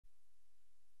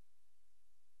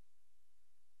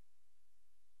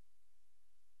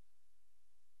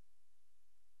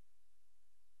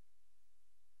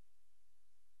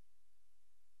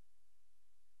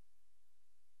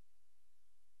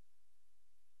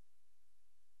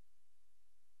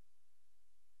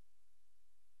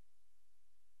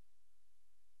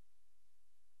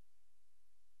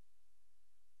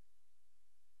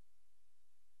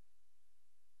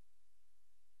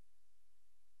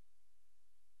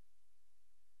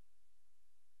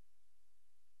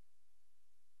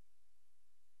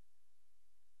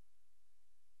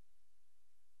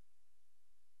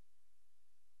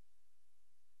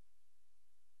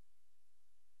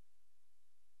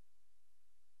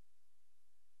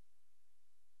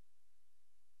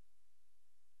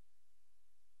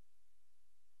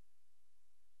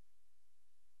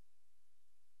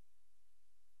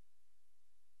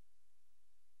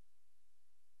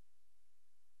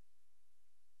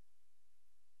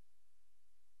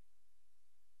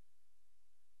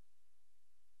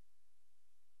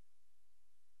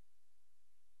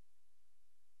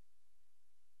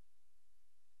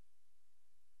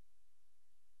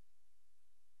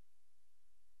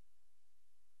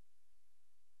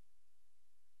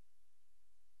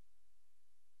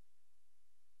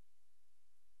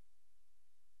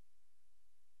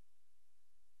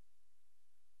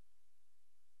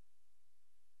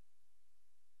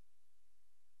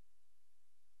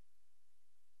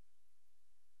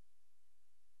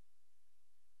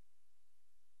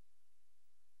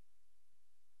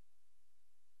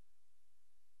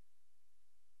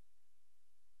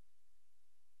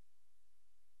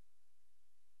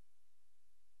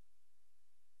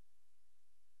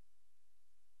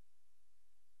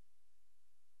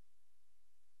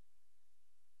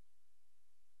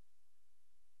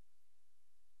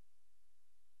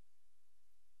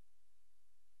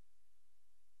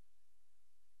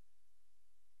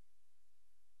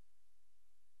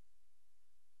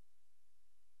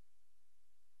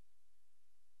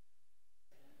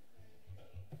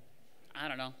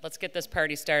know. Let's get this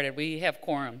party started. We have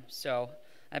quorum, so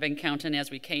I've been counting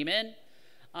as we came in.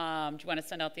 Do you want to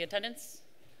send out the attendance?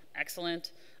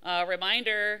 Excellent.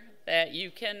 Reminder that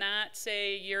you cannot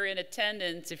say you're in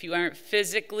attendance if you aren't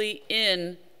physically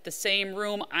in the same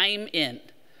room I'm in,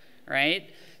 right?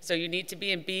 So you need to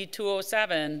be in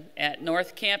B207 at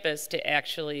North Campus to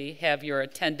actually have your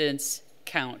attendance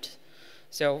count.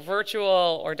 So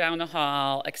virtual or down the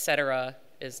hall, etc.,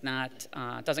 is not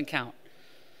doesn't count.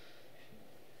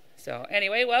 So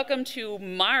anyway, welcome to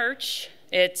March.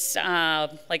 It's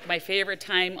like my favorite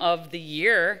time of the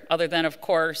year, other than, of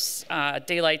course,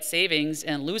 daylight savings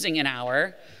and losing an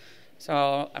hour.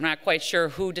 So I'm not quite sure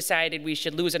who decided we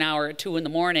should lose an hour at 2 in the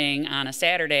morning on a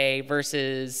Saturday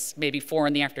versus maybe 4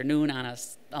 in the afternoon on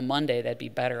a Monday. That'd be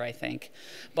better, I think.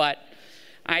 But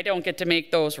I don't get to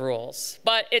make those rules.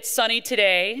 But it's sunny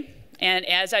today, and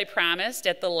as I promised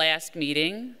at the last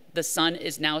meeting, the sun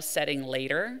is now setting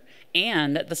later,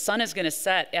 and the sun is going to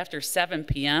set after 7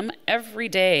 p.m. every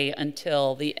day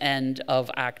until the end of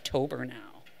October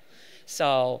now.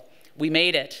 So we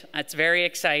made it. It's very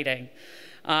exciting.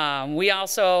 We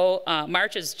also,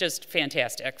 March is just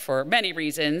fantastic for many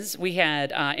reasons. We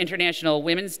had International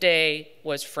Women's Day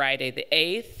was Friday the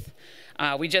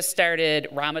 8th. We just started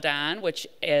Ramadan, which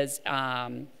is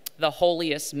the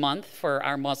holiest month for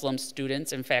our Muslim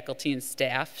students and faculty and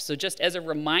staff. So just as a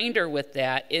reminder with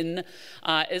that, in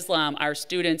Islam, our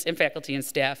students and faculty and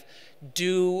staff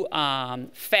do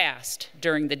fast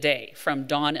during the day from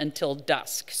dawn until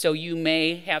dusk. So you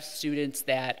may have students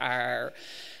that are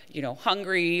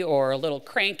hungry or a little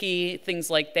cranky,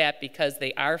 things like that, because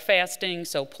they are fasting.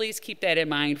 So please keep that in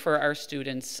mind for our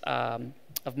students of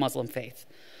Muslim faith.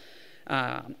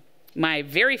 My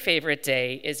very favorite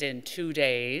day is in 2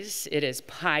 days. It is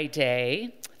Pi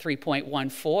Day,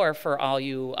 3.14 for all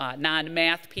you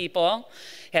non-math people.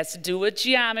 It has to do with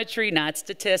geometry, not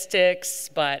statistics,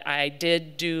 but I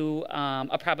did do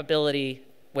a probability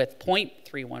with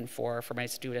 0.314 for my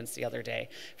students the other day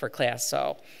for class.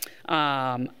 So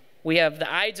we have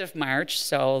the Ides of March,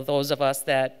 so those of us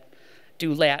that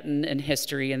do Latin and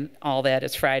history and all that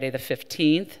is Friday the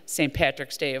 15th. St.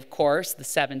 Patrick's Day, of course, the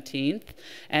 17th.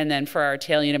 And then for our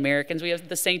Italian Americans, we have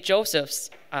the St.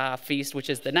 Joseph's feast, which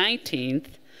is the 19th.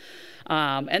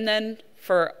 And then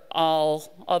for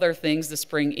all other things, the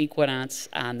spring equinox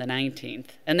on the 19th.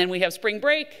 And then we have spring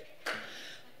break.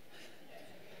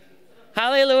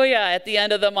 Hallelujah, at the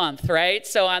end of the month, right?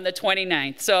 So on the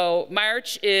 29th. So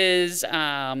March is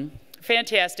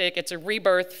fantastic. It's a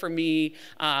rebirth for me.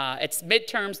 It's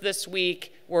midterms this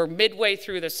week. We're midway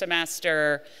through the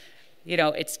semester.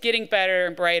 It's getting better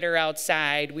and brighter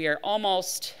outside. We are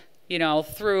almost,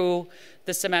 through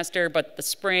the semester, but the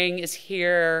spring is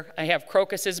here. I have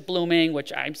crocuses blooming,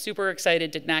 which I'm super excited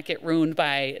did not get ruined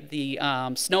by the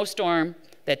snowstorm.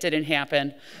 That didn't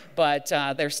happen, but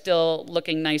they're still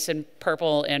looking nice and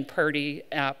purple and perky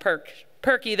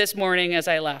this morning as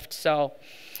I left. So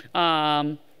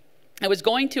I was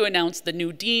going to announce the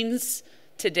new deans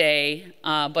today,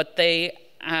 but they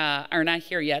are not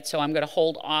here yet, so I'm going to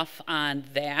hold off on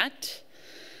that.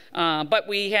 But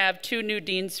we have 2 new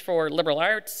deans for liberal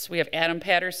arts. We have Adam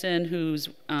Patterson, who's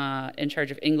in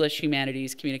charge of English,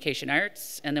 Humanities, Communication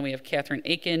Arts, and then we have Catherine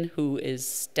Aiken, who is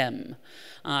STEM.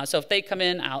 So if they come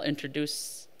in, I'll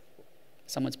introduce.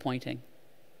 Someone's pointing.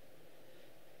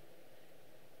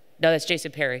 No, that's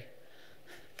Jason Perry.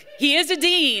 He is a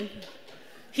dean.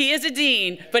 He is a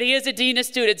dean, but he is a dean of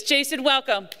students. Jason,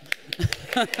 welcome.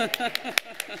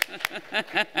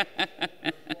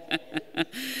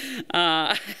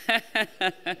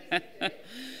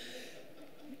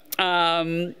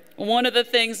 One of the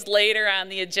things later on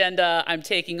the agenda, I'm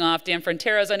taking off. Dan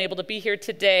Frontera is unable to be here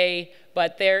today,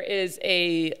 but there is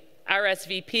a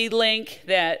RSVP link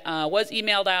that was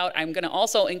emailed out. I'm going to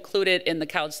also include it in the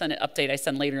College Senate update I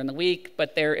send later in the week,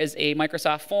 but there is a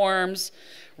Microsoft Forms,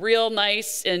 real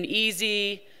nice and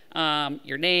easy,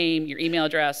 your name, your email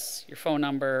address, your phone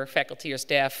number, faculty or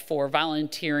staff for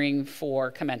volunteering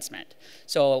for commencement.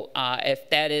 So if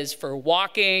that is for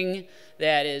walking,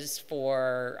 that is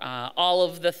for all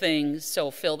of the things, so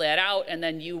fill that out and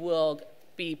then you will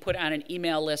be put on an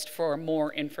email list for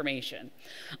more information.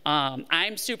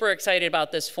 I'm super excited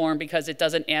about this form because it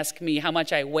doesn't ask me how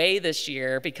much I weigh this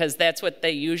year, because that's what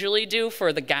they usually do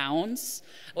for the gowns,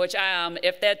 which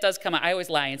if that does come out, I always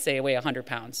lie and say I weigh 100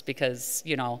 pounds because,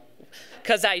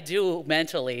 because I do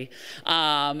mentally,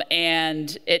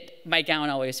 and my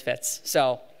gown always fits.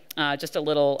 So just a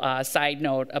little side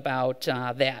note about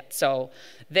that. So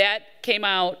that came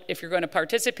out. If you're going to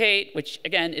participate, which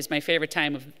again is my favorite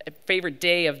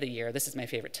day of the year. This is my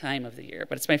favorite time of the year,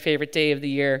 but it's my favorite day of the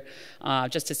year,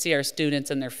 just to see our students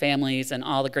and their families and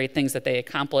all the great things that they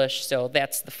accomplish. So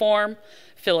that's the form.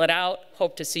 Fill it out.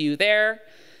 Hope to see you there.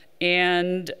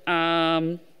 And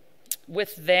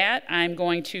with that, I'm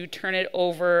going to turn it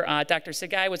over. Dr.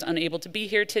 Segai was unable to be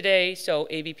here today, so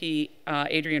AVP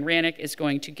Adrienne Rannick is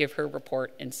going to give her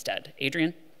report instead.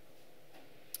 Adrienne?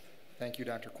 Thank you,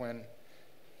 Dr. Quinn.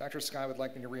 Dr. Segai would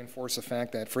like me to reinforce the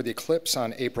fact that for the eclipse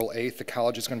on April 8th, the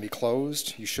college is going to be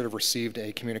closed. You should have received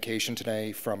a communication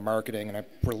today from marketing, and I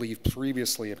believe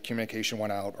previously a communication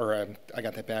went out, or I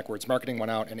got that backwards. Marketing went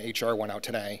out and HR went out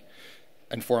today,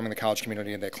 informing the college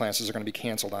community that classes are going to be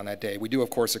canceled on that day. We do,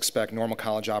 of course, expect normal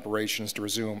college operations to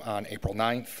resume on April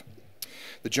 9th.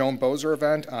 The Joan Bozer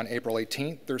event on April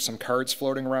 18th, there's some cards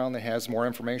floating around that has more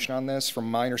information on this. From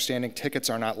my understanding,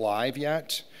 tickets are not live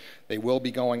yet. They will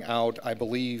be going out, I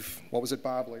believe, what was it,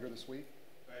 Bob, later this week?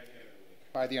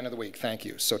 By the end of the week, thank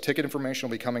you. So ticket information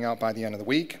will be coming out by the end of the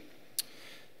week.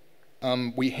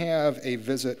 We have a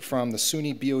visit from the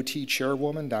SUNY BOT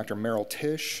chairwoman, Dr. Merrill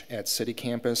Tisch, at City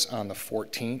Campus on the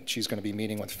 14th. She's going to be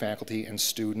meeting with faculty and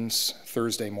students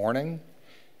Thursday morning.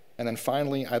 And then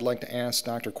finally, I'd like to ask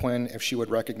Dr. Quinn if she would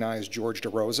recognize George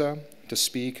DeRosa to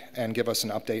speak and give us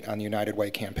an update on the United Way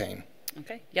campaign.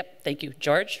 Okay, yep, thank you.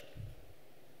 George?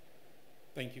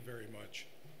 Thank you very much.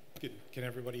 Can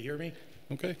everybody hear me?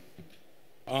 Okay.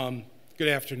 Good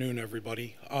afternoon,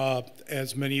 everybody.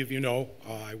 As many of you know,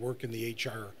 I work in the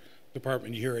HR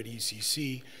department here at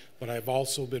ECC, but I've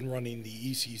also been running the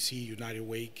ECC United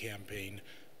Way campaign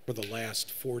for the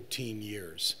last 14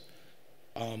 years.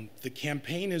 The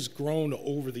campaign has grown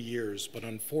over the years, but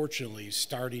unfortunately,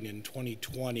 starting in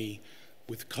 2020,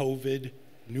 with COVID,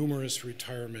 numerous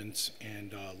retirements,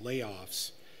 and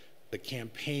layoffs, the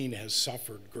campaign has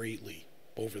suffered greatly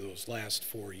over those last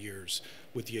 4 years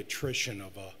with the attrition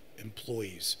of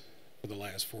employees for the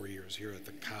last 4 years here at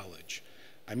the college.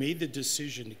 I made the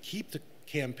decision to keep the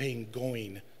campaign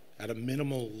going at a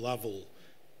minimal level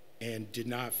and did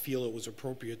not feel it was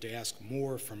appropriate to ask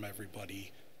more from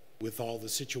everybody with all the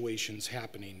situations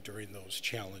happening during those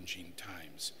challenging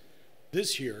times.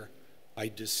 This year, I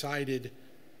decided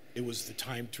it was the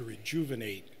time to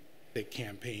rejuvenate the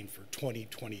campaign for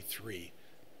 2023.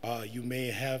 You may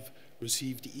have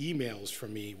received emails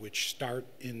from me which start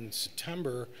in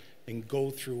September and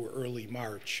go through early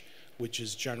March, which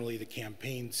is generally the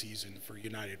campaign season for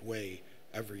United Way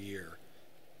every year.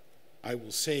 I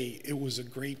will say it was a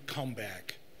great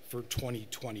comeback for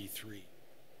 2023.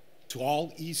 To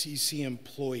all ECC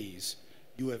employees,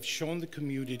 you have shown the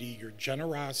community your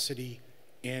generosity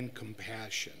and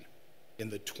compassion in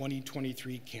the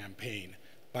 2023 campaign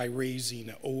by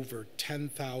raising over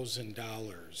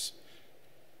 $10,000.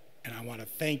 And I want to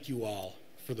thank you all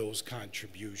for those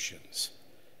contributions.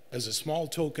 As a small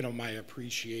token of my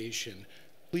appreciation,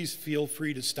 please feel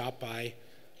free to stop by.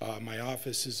 My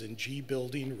office is in G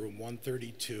Building, room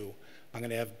 132. I'm going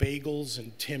to have bagels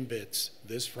and Timbits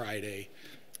this Friday.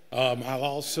 I'll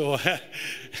also have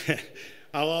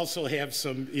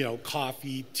some,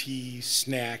 coffee, tea,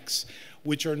 snacks,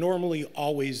 which are normally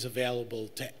always available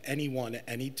to anyone at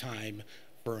any time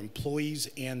for employees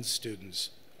and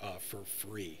students for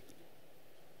free.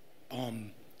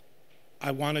 I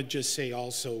want to just say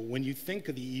also, when you think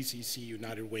of the ECC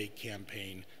United Way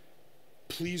campaign,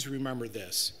 please remember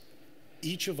this.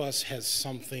 Each of us has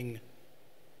something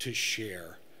to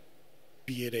share,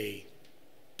 be it a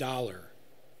dollar,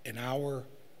 an hour,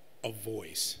 a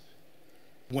voice.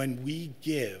 When we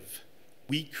give,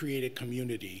 we create a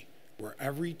community where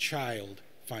every child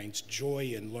finds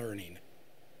joy in learning,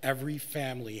 every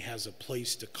family has a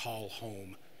place to call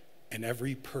home, and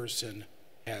every person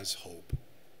has hope.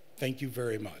 Thank you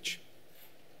very much.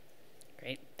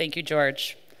 Great. Thank you,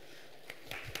 George.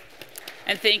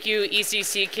 And thank you,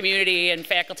 ECC community and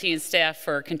faculty and staff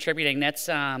for contributing. That's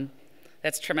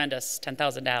tremendous,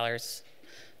 $10,000.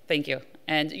 Thank you.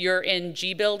 And you're in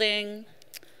G Building?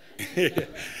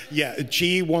 Yeah,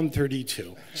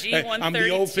 G132. G132. On the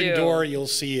open door, you'll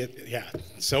see it. Yeah.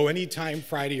 So anytime,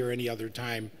 Friday or any other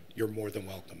time, you're more than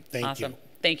welcome. Thank Awesome. you.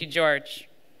 Thank you, George.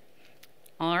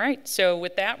 All right. So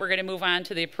with that, we're going to move on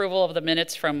to the approval of the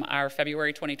minutes from our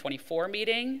February 2024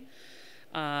 meeting.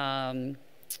 Can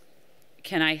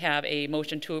I have a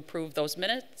motion to approve those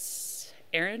minutes?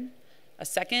 Aaron, a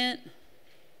second?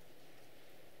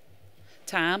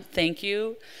 Tom, thank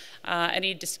you.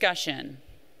 Any discussion?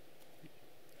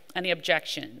 Any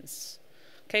objections?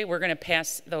 Okay, we're going to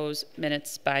pass those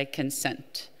minutes by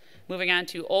consent. Moving on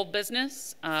to old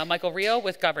business, Michael Rio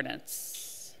with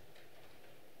governance.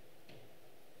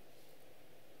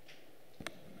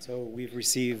 So we've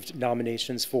received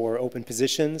nominations for open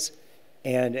positions,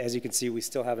 and as you can see, we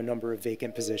still have a number of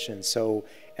vacant positions. So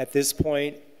at this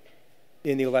point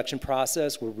in the election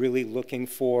process, we're really looking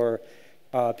for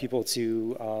people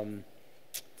to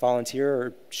volunteer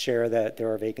or share that there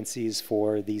are vacancies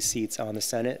for these seats on the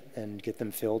Senate and get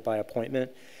them filled by appointment.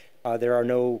 There are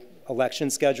no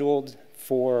elections scheduled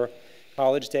for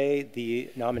College Day. The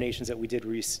nominations that we did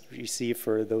receive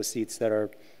for those seats that are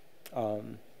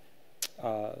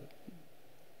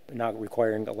not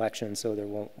requiring election, so there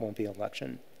won't be an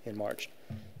election in March.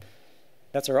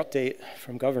 That's our update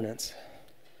from governance.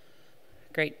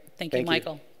 Great, thank you,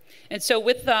 Michael. And so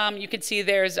with, you can see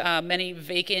there's many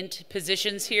vacant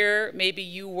positions here. Maybe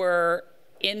you were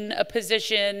in a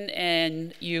position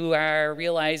and you are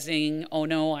realizing, oh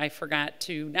no, I forgot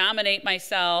to nominate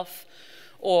myself,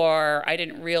 or I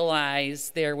didn't realize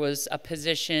there was a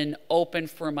position open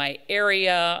for my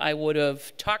area. I would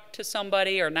have talked to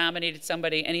somebody or nominated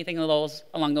somebody, anything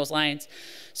along those lines.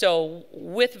 So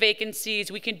with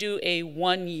vacancies, we can do a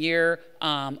 1-year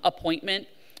appointment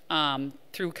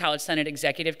through College Senate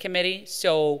Executive Committee.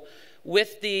 So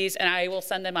with these, and I will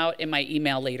send them out in my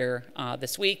email later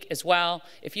this week as well.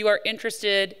 If you are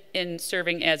interested in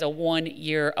serving as a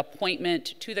 1-year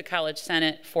appointment to the College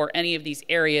Senate for any of these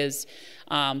areas,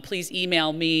 please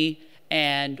email me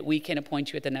and we can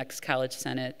appoint you at the next College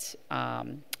Senate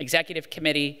Executive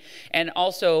Committee. And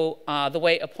also the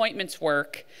way appointments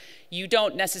work, you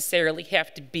don't necessarily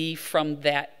have to be from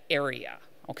that area,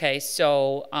 okay?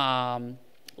 So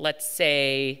let's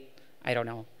say, I don't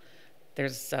know,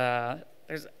 there's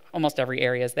almost every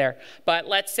area is there. But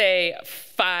let's say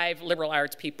 5 liberal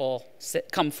arts people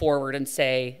come forward and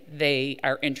say they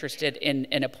are interested in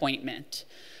an appointment.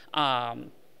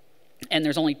 And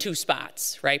there's only 2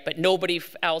 spots, right? But nobody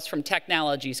else from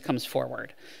technologies comes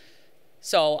forward.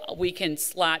 So we can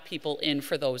slot people in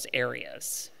for those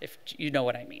areas, if you know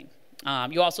what I mean.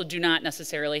 You also do not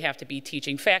necessarily have to be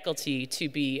teaching faculty to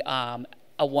be a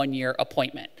 1-year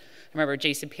appointment. I remember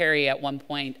Jason Perry at one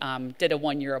point did a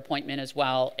 1-year appointment as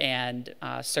well and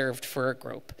served for a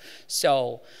group.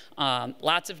 So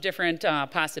lots of different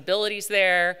possibilities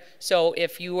there. So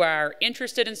if you are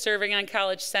interested in serving on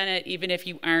College Senate, even if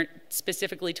you aren't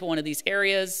specifically to one of these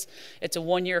areas, it's a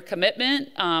 1-year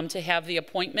commitment to have the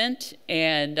appointment,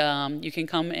 and you can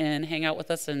come and hang out with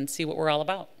us and see what we're all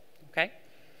about, okay?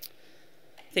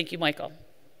 Thank you, Michael.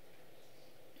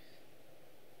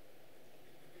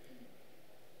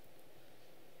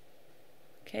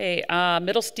 Okay,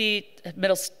 Middle States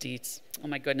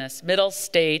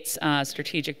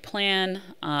strategic plan.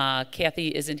 Kathy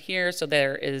isn't here, so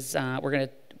there is, we're going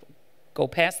to go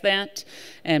past that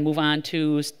and move on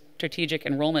to strategic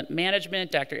enrollment management.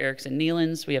 Dr. Erickson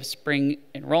Nealons, we have spring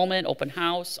enrollment, open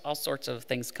house, all sorts of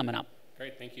things coming up.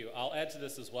 Great, thank you. I'll add to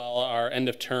this as well. Our end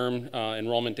of term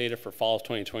enrollment data for fall of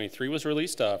 2023 was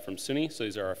released from SUNY, so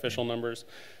these are our official numbers.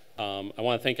 I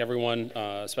want to thank everyone,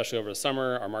 especially over the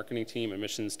summer, our marketing team,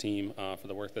 admissions team, for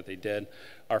the work that they did.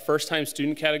 Our first-time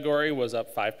student category was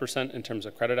up 5% in terms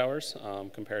of credit hours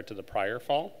compared to the prior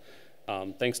fall.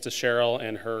 Thanks to Cheryl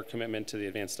and her commitment to the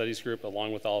Advanced Studies group,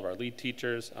 along with all of our lead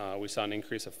teachers, we saw an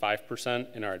increase of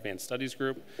 5% in our Advanced Studies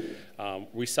group.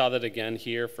 We saw that again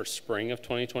here for spring of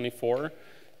 2024.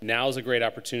 Now is a great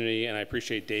opportunity, and I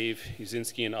appreciate Dave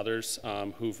Uzinski and others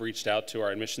who've reached out to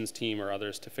our admissions team or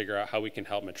others to figure out how we can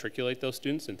help matriculate those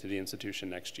students into the institution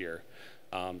next year.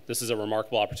 This is a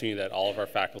remarkable opportunity that all of our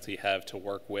faculty have to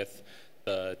work with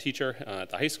the teacher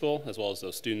at the high school, as well as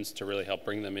those students, to really help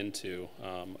bring them into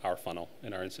our funnel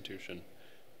in our institution.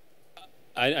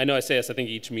 I know I say this, I think,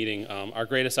 each meeting. Our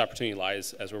greatest opportunity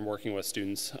lies as we're working with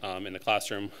students in the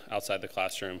classroom, outside the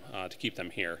classroom, to keep them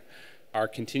here. Our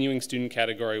continuing student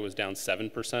category was down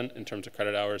 7% in terms of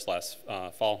credit hours last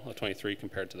fall of 23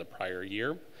 compared to the prior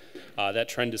year. That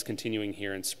trend is continuing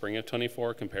here in spring of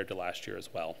 24 compared to last year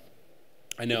as well.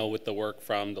 I know with the work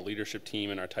from the leadership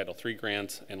team and our Title III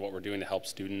grants and what we're doing to help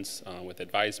students with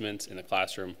advisement in the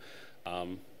classroom,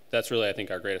 that's really, I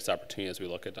think, our greatest opportunity as we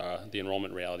look at the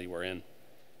enrollment reality we're in.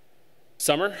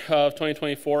 Summer of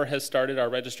 2024 has started our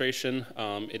registration.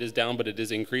 It is down, but it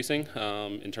is increasing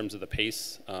in terms of the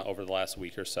pace over the last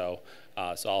week or so.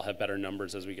 So I'll have better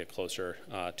numbers as we get closer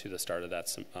to the start of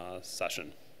that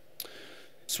session.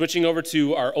 Switching over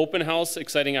to our open house,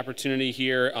 exciting opportunity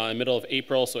here in middle of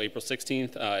April, so April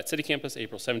 16th at City Campus,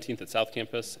 April 17th at South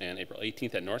Campus, and April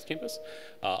 18th at North Campus.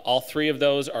 All three of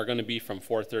those are going to be from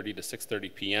 4:30 to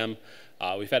 6:30 p.m.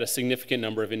 We've had a significant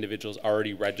number of individuals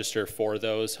already register for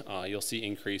those. You'll see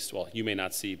increased, well, you may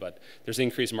not see, but there's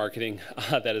increased marketing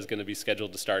that is going to be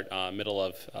scheduled to start middle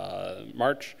of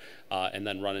March and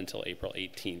then run until April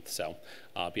 18th. So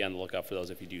be on the lookout for those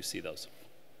if you do see those.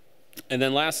 And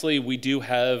then lastly, we do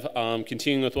have,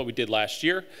 continuing with what we did last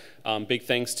year, big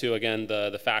thanks to, again,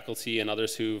 the faculty and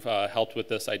others who've helped with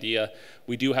this idea.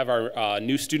 We do have our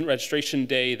new student registration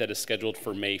day that is scheduled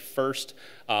for May 1st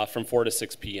from 4 to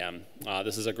 6 p.m.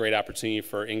 This is a great opportunity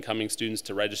for incoming students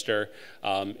to register.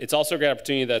 It's also a great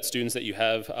opportunity that students that you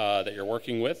have that you're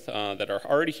working with that are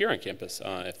already here on campus,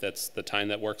 if that's the time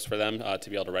that works for them to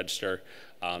be able to register,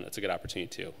 that's a good opportunity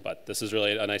too. But this is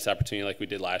really a nice opportunity like we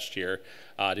did last year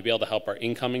to be able to help our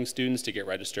incoming students to get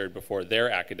registered before their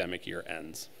academic year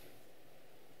ends.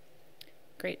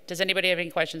 Great. Does anybody have any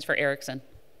questions for Erickson?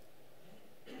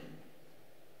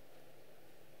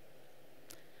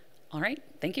 All right,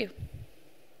 thank you.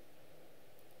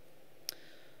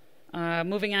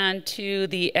 Moving on to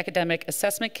the Academic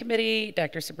Assessment Committee,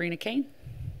 Dr. Sabrina Kane.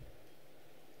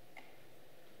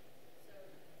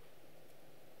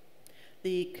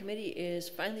 The committee is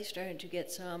finally starting to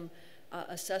get some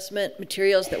assessment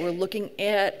materials that we're looking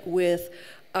at with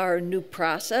our new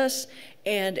process.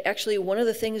 And actually, one of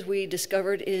the things we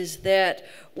discovered is that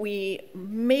we're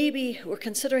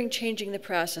considering changing the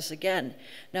process again.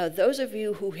 Now, those of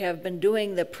you who have been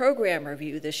doing the program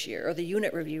review this year, or the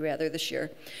unit review rather this year,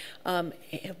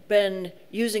 have been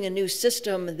using a new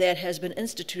system that has been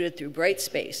instituted through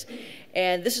Brightspace.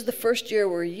 And this is the first year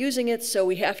we're using it, so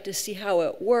we have to see how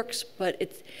it works, but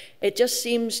it just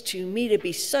seems to me to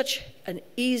be such an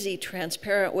easy,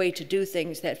 transparent way to do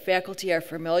things that faculty are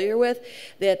familiar with,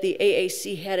 that the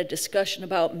AAC had a discussion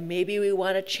about maybe we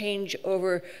want to change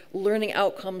over learning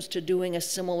outcomes to doing a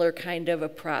similar kind of a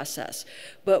process.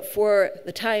 But for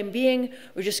the time being,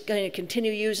 we're just going to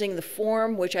continue using the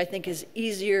form, which I think is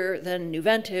easier than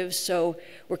Nuventive, so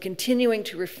we're continuing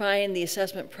to refine the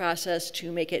assessment process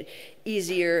to make it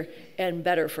easier and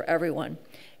better for everyone.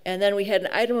 And then we had an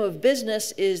item of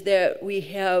business is that we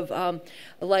have a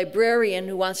librarian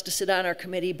who wants to sit on our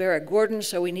committee, Barrett Gordon,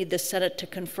 so we need the Senate to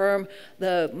confirm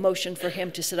the motion for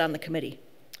him to sit on the committee.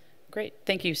 Great,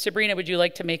 thank you. Sabrina, would you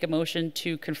like to make a motion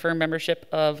to confirm membership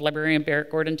of Librarian Barrett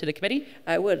Gordon to the committee?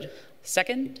 I would.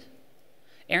 Second?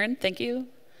 Aaron, thank you.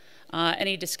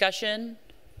 Any discussion?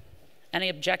 Any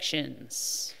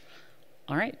objections?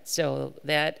 All right, so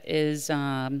that is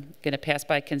going to pass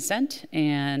by consent,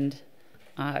 and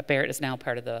Barrett is now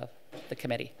part of the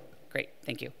committee. Great,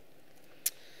 thank you.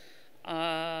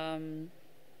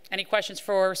 Any questions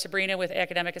for Sabrina with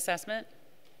academic assessment?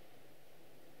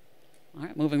 All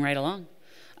right, moving right along.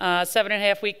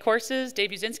 7.5-week courses, Dave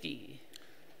Uzinski.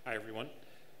 Hi, everyone.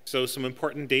 So some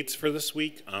important dates for this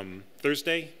week.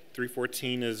 Thursday,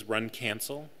 3/14 is run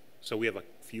cancel. So we have a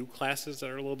few classes that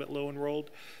are a little bit low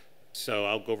enrolled. So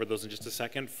I'll go over those in just a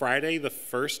second. Friday, the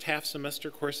first half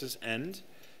semester courses end.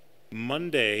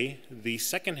 Monday, the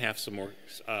second half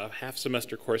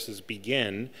semester courses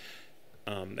begin.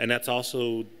 And that's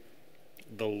also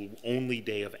the only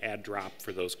day of add drop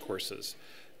for those courses.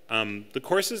 The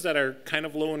courses that are kind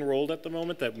of low enrolled at the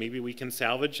moment that maybe we can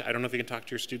salvage, I don't know if you can talk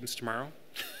to your students tomorrow.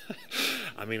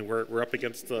 I mean, we're up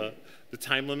against the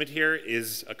time limit here,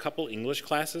 is a couple English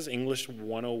classes, English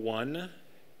 101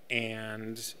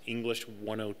 and English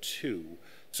 102.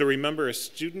 So remember, a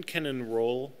student can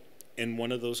enroll in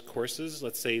one of those courses.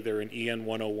 Let's say they're in EN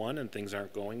 101 and things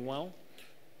aren't going well.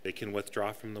 They can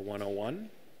withdraw from the 101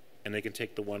 and they can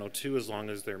take the 102 as long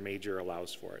as their major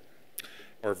allows for it,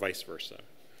 or vice versa.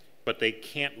 But they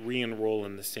can't re-enroll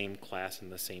in the same class in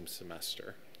the same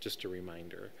semester, just a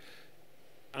reminder.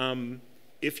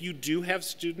 If you do have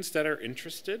students that are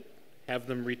interested, have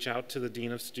them reach out to the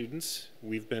Dean of Students.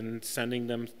 We've been sending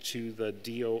them to the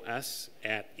dos@ecc.edu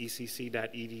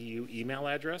email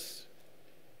address.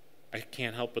 I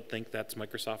can't help but think that's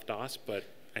Microsoft DOS, but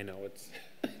I know it's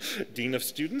Dean of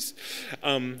Students.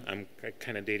 I'm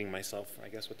kind of dating myself, I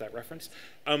guess, with that reference.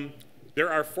 There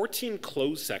are 14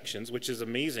 closed sections, which is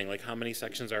amazing, like how many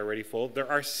sections are already full. There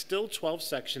are still 12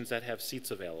 sections that have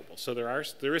seats available. So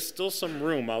there is still some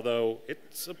room, although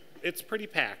it's pretty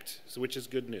packed, so which is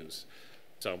good news.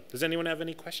 So does anyone have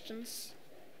any questions?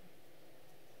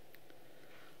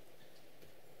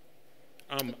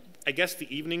 I guess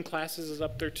the evening classes is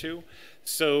up there too.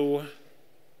 So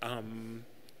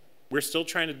we're still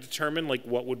trying to determine like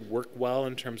what would work well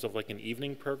in terms of like an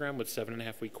evening program with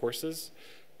 7.5-week courses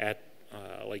at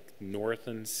like North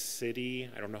and City.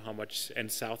 I don't know how much,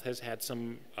 and South has had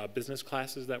some business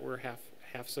classes that were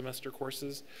half semester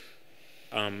courses.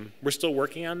 We're still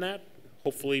working on that.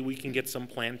 Hopefully we can get some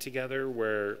plan together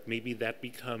where maybe that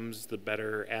becomes the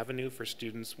better avenue for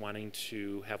students wanting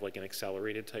to have like an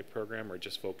accelerated type program or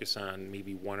just focus on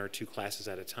maybe 1 or 2 classes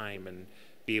at a time and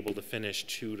be able to finish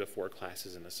 2 to 4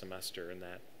 classes in a semester and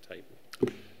that type.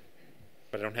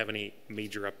 But I don't have any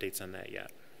major updates on that yet.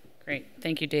 Great,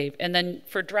 thank you, Dave. And then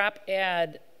for drop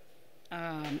add,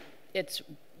 it's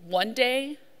 1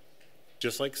 day?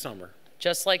 Just like summer.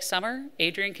 Just like summer?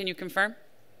 Adrian, can you confirm?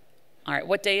 All right,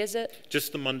 what day is it?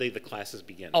 Just the Monday the classes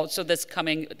begin. Oh, so this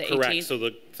coming, the 18th? Correct, so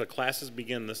the classes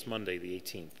begin this Monday, the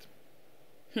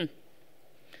 18th.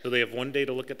 So they have 1 day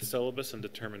to look at the syllabus and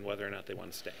determine whether or not they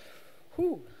want to stay.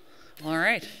 Whew. All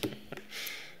right.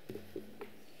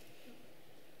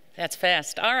 That's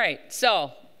fast. All right,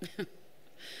 so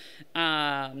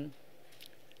Paul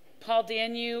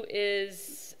Danu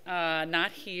is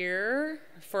not here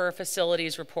for a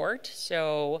facilities report,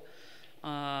 so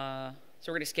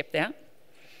we're going to skip that.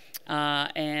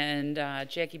 And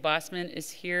Jackie Bossman is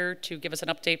here to give us an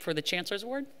update for the Chancellor's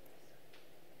Award.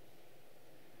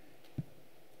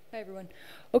 Hi, everyone.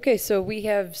 Okay, so we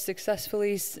have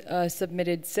successfully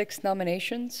submitted 6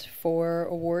 nominations for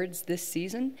awards this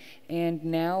season, and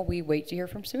now we wait to hear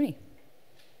from SUNY.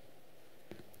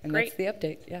 And Great. That's the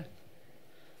update, yeah.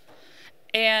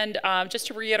 And just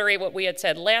to reiterate what we had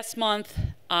said last month,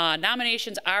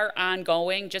 nominations are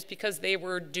ongoing. Just because they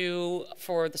were due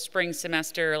for the spring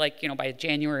semester, like, you know, by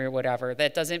January or whatever,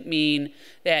 that doesn't mean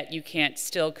that you can't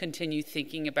still continue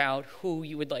thinking about who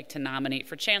you would like to nominate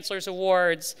for Chancellor's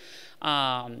Awards.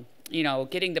 You know,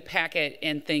 getting the packet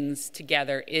and things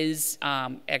together is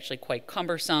actually quite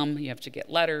cumbersome. You have to get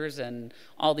letters and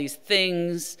all these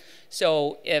things.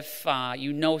 So if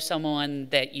you know someone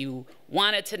that you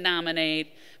wanted to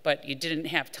nominate, but you didn't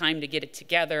have time to get it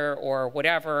together or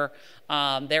whatever,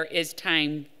 there is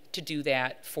time to do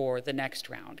that for the next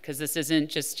round. Because this isn't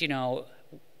just, you know,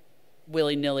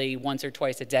 willy-nilly once or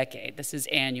twice a decade. This is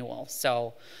annual.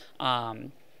 So,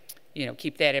 you know,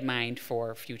 keep that in mind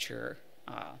for future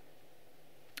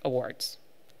awards.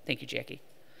 Thank you, Jackie.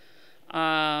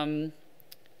 Title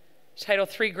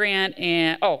III grant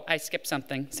and, oh, I skipped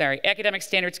something. Sorry. Academic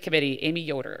Standards Committee, Amy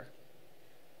Yoder.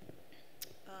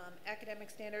 Academic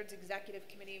Standards Executive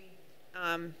Committee,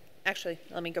 actually,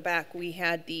 let me go back. We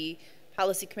had the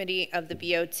Policy Committee of the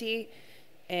BOT,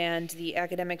 and the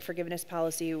Academic Forgiveness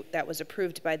Policy that was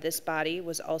approved by this body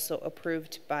was also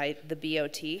approved by the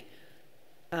BOT.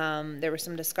 There was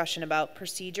some discussion about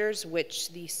procedures,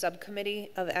 which the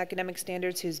subcommittee of academic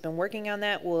standards who's been working on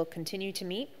that will continue to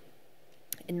meet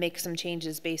and make some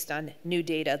changes based on new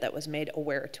data that was made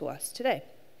aware to us today.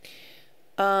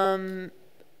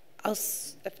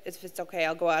 If it's okay,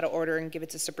 I'll go out of order and give it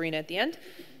to Sabrina at the end.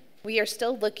 We are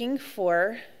still looking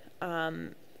for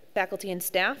faculty and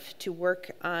staff to work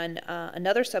on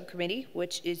another subcommittee,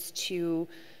 which is to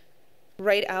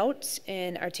write out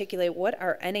and articulate what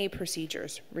our NA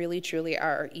procedures really truly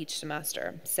are each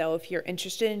semester. So if you're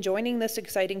interested in joining this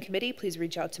exciting committee, please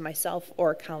reach out to myself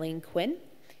or Colleen Quinn.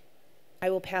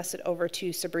 I will pass it over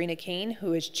to Sabrina Kane,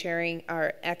 who is chairing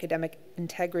our Academic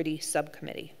Integrity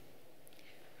Subcommittee.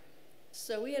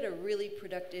 So we had a really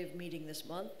productive meeting this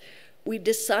month. We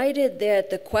decided that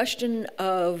the question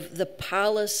of the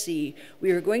policy,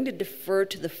 we were going to defer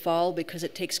to the fall because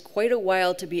it takes quite a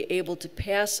while to be able to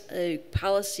pass a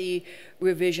policy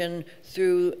revision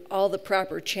through all the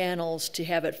proper channels to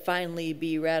have it finally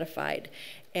be ratified.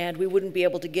 And we wouldn't be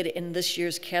able to get it in this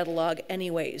year's catalog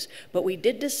anyways. But we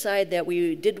did decide that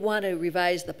we did want to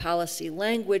revise the policy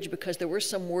language because there were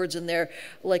some words in there,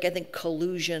 like I think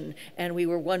collusion, and we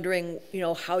were wondering, you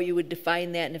know, how you would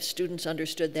define that and if students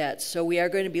understood that. So we are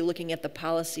going to be looking at the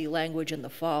policy language in the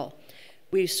fall.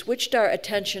 We switched our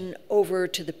attention over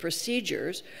to the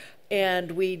procedures,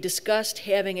 and we discussed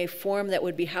having a form that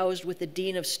would be housed with the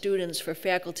Dean of Students for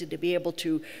faculty to be able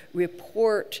to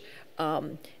report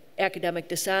academic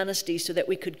dishonesty so that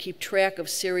we could keep track of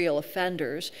serial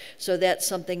offenders. So that's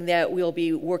something that we'll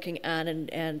be working on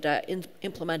and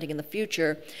implementing in the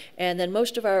future. And then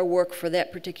most of our work for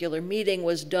that particular meeting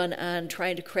was done on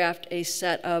trying to craft a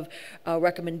set of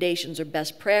recommendations or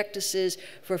best practices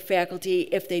for faculty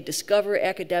if they discover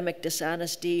academic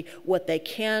dishonesty, what they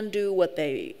can do, what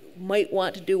they might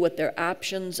want to do, what their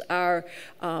options are,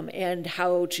 and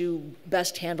how to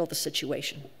best handle the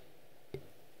situation.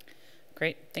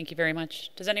 Great, thank you very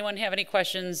much. Does anyone have any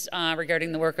questions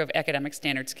regarding the work of Academic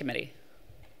Standards Committee?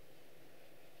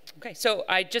 Okay, so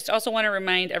I just also want to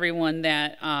remind everyone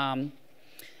that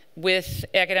with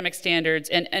academic standards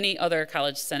and any other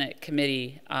College Senate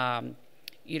committee,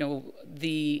 you know,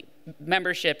 the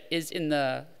membership is in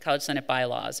the College Senate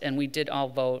bylaws, and we did all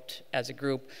vote as a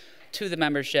group to the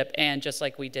membership, and just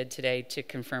like we did today to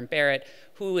confirm Barrett,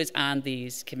 who is on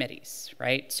these committees,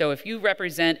 right? So if you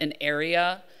represent an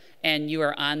area and you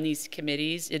are on these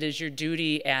committees, it is your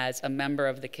duty as a member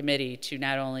of the committee to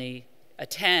not only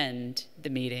attend the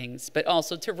meetings, but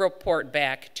also to report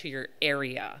back to your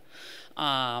area.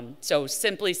 So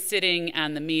simply sitting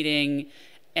on the meeting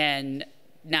and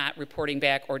not reporting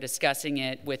back or discussing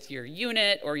it with your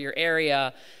unit or your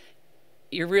area,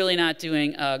 you're really not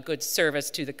doing a good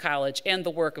service to the college and the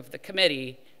work of the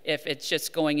committee if it's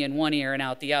just going in one ear and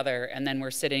out the other, and then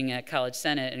we're sitting at College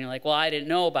Senate and you're like, well, I didn't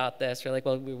know about this. You're like,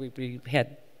 well, we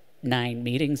had 9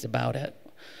 meetings about it.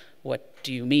 What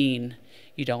do you mean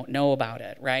you don't know about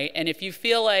it, right? And if you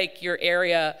feel like your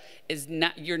area is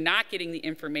not, you're not getting the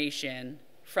information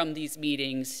from these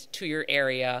meetings to your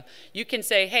area, you can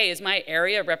say, hey, is my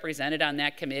area represented on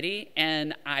that committee?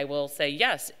 And I will say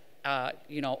yes,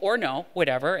 you know, or no,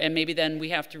 whatever, and maybe then we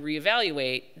have to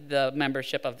reevaluate the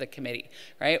membership of the committee,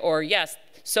 right? Or yes,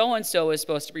 so-and-so is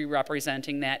supposed to be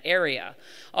representing that area.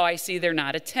 Oh, I see they're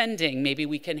not attending. Maybe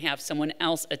we can have someone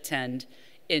else attend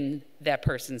in that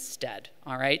person's stead,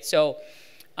 all right? So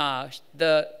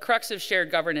the crux of shared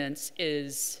governance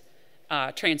is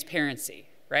transparency,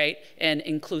 right? And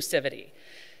inclusivity.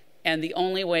 And the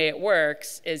only way it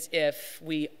works is if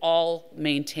we all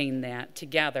maintain that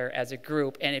together as a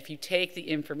group. And if you take the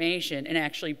information and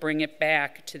actually bring it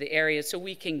back to the area so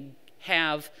we can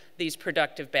have these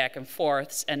productive back and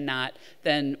forths and not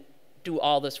then do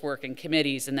all this work in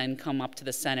committees and then come up to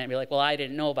the Senate and be like, well, I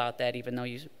didn't know about that even though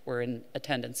you were in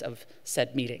attendance of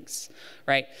said meetings,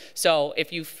 right? So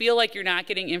if you feel like you're not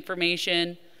getting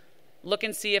information, look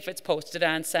and see if it's posted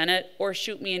on Senate, or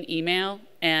shoot me an email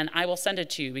and I will send it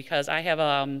to you, because I have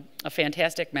a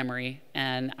fantastic memory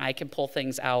and I can pull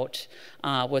things out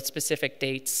with specific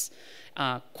dates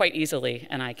quite easily,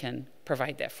 and I can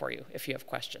provide that for you if you have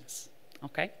questions,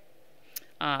 okay?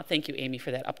 Thank you, Amy,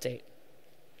 for that update.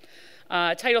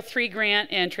 Title III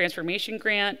grant and transformation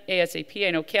grant, ASAP.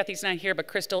 I know Kathy's not here, but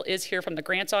Crystal is here from the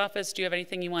grants office. Do you have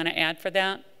anything you want to add for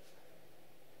that?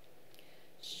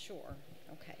 Sure.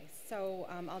 So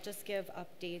I'll just give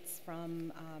updates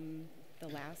from the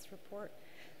last report.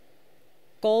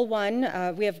 Goal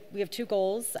 1, we have 2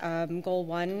 goals. Goal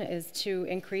 1 is to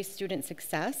increase student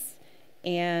success,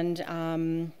 and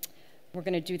we're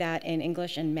going to do that in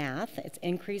English and math. It's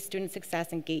increase student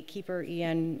success in Gatekeeper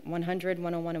EN 100,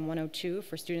 101, and 102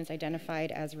 for students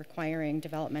identified as requiring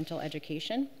developmental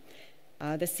education.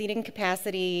 The seating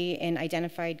capacity in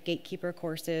identified Gatekeeper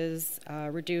courses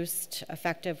reduced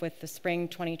effective with the spring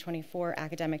 2024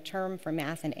 academic term for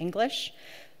math and English.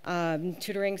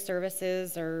 Tutoring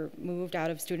services are moved out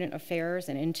of student affairs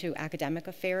and into academic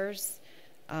affairs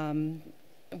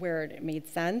where it made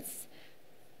sense.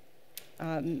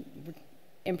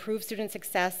 Improve student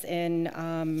success in,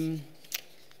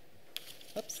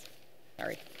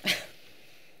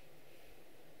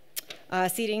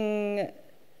 seating.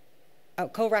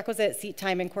 Co-requisite seat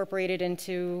time incorporated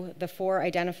into the 4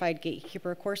 identified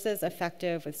Gatekeeper courses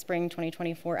effective with spring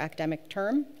 2024 academic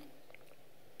term.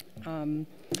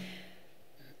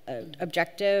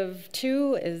 Objective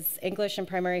 2 is English and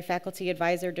primary faculty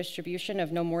advisor distribution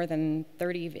of no more than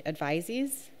 30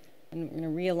 advisees. And we're going to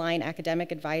realign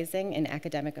academic advising in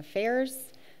academic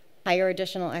affairs, hire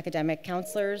additional academic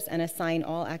counselors, and assign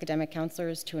all academic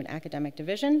counselors to an academic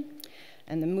division.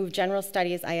 And then move general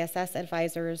studies ISS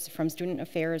advisors from student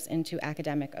affairs into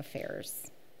academic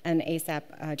affairs and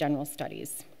ASAP general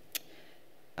studies.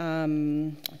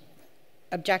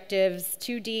 Objectives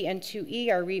 2D and 2E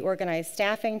are reorganize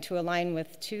staffing to align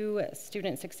with 2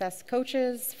 student success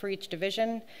coaches for each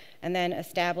division, and then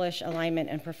establish alignment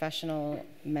and professional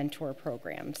mentor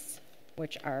programs,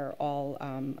 which are all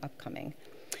upcoming.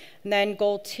 And then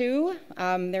goal 2,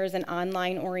 there's an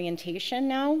online orientation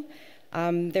now.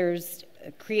 They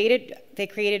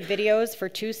created videos for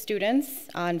 2 students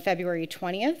on February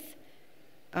 20th.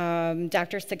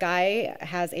 Dr. Sagai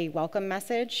has a welcome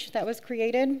message that was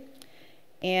created.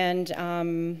 And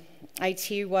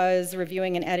IT was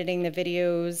reviewing and editing the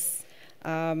videos.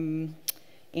 And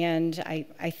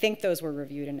I think those were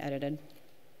reviewed and edited.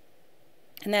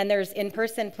 And then there's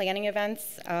in-person planning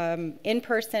events,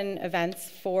 in-person events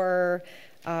for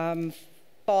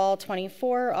Fall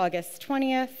 24, August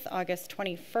 20th, August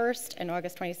 21st, and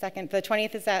August 22nd. The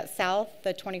 20th is at South,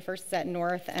 the 21st is at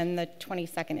North, and the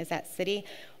 22nd is at City,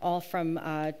 all from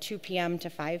 2 p.m. to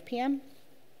 5 p.m.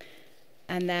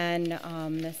 And then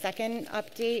the second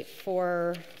update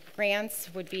for grants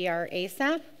would be our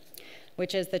ASAP,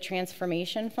 which is the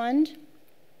Transformation Fund.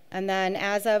 And then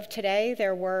as of today,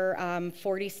 there were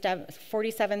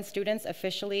 47 students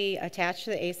officially attached to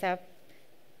the ASAP.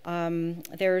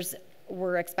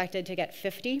 We're expected to get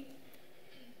 50.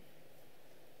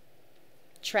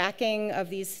 Tracking of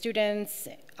these students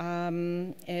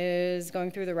is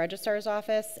going through the registrar's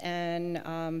office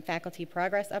and faculty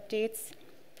progress updates.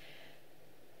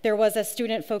 There was a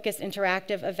student-focused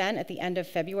interactive event at the end of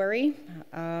February.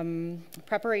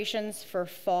 Preparations for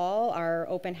fall are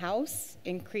open house,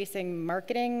 increasing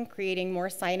marketing, creating more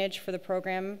signage for the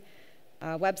program,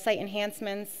 website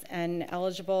enhancements, and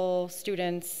eligible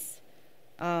students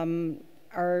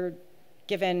are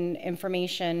given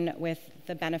information with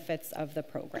the benefits of the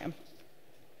program.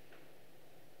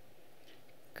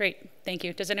 Great, thank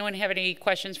you. Does anyone have any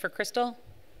questions for Crystal?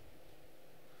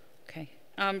 Okay.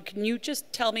 Can you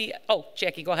just tell me, oh,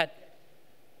 Jackie, go ahead.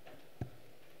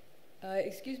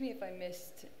 Excuse me if I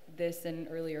missed this in an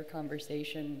earlier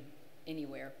conversation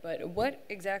anywhere, but what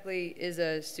exactly is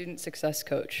a student success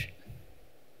coach?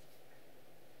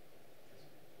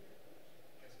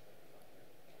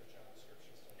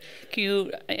 Can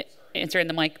you answer in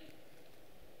the mic?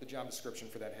 The job description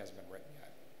for that hasn't been written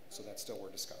yet, so that's still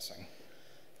we're discussing.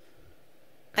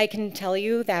 I can tell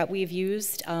you that we've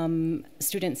used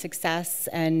student success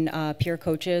and peer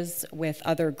coaches with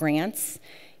other grants,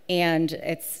 and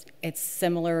it's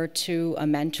similar to a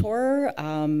mentor,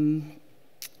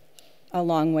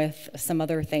 along with some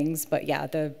other things. But yeah,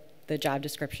 the job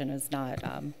description is not.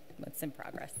 It's in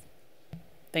progress.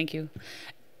 Thank you,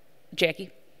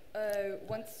 Jackie.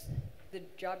 Once the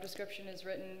job description is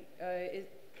written,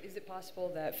 is it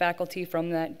possible that faculty from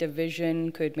that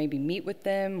division could maybe meet with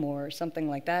them or something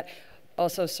like that?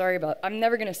 Also, sorry about, I'm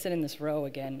never going to sit in this row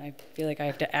again. I feel like I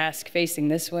have to ask facing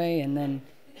this way and then.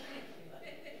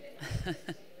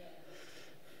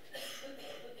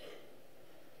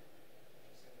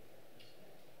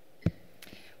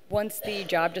 Once the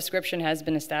job description has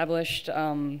been established,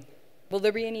 will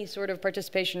there be any sort of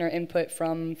participation or input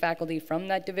from faculty from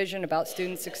that division about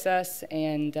student success?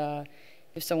 And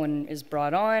if someone is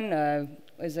brought on,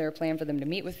 is there a plan for them to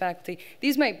meet with faculty?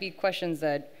 These might be questions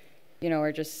that, you know,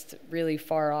 are just really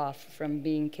far off from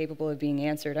being capable of being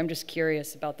answered. I'm just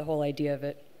curious about the whole idea of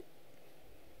it.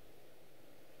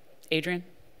 Adrian?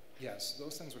 Yes,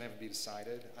 those things would have to be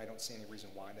decided. I don't see any reason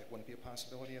why that wouldn't be a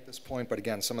possibility at this point. But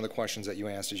again, some of the questions that you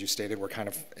asked, as you stated, were kind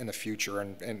of in the future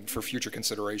and for future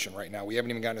consideration right now. We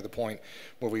haven't even gotten to the point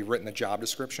where we've written the job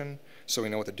description, so we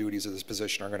know what the duties of this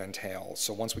position are going to entail.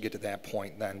 So once we get to that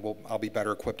point, then I'll be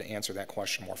better equipped to answer that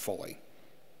question more fully.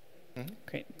 Mm-hmm.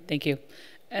 Great, thank you.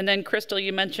 And then, Crystal,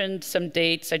 you mentioned some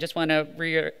dates. I just want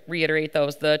to reiterate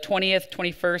those. The 20th,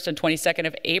 21st, and 22nd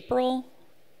of April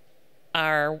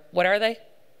are, what are they?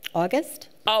 August?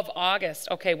 Of August.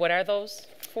 Okay, what are those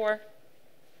for?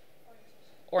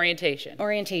 Orientation.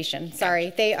 Orientation,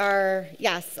 sorry. They are,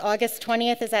 yes, August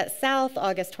 20th is at South,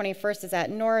 August 21st is at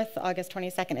North, August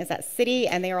 22nd is at City,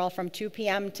 and they are all from 2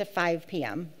 p.m. to 5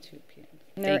 p.m. 2 p.m.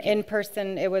 And they're in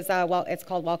person. It was, well, it's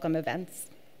called Welcome Events.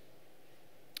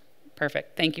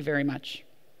 Perfect. Thank you very much.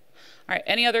 All right,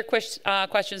 any other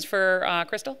questions for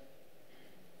Crystal?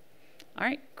 All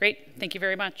right, great. Thank you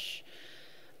very much.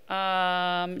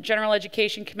 General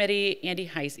Education Committee, Andy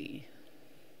Heisey.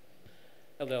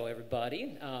 Hello,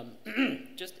 everybody.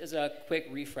 Just as a quick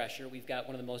refresher, we've got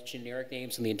one of the most generic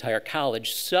names in the entire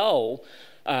college. So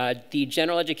the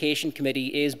General Education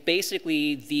Committee is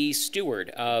basically the steward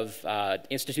of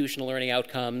institutional learning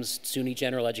outcomes, SUNY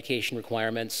general education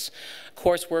requirements,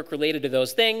 coursework related to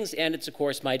those things, and it's, of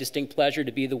course, my distinct pleasure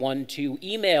to be the one to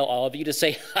email all of you to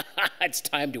say, it's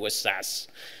time to assess.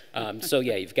 So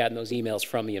yeah, you've gotten those emails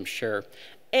from me, I'm sure.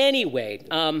 Anyway,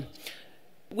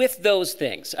 with those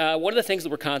things, one of the things that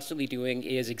we're constantly doing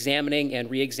is examining and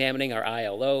re-examining our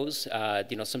ILOs.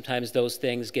 You know, sometimes those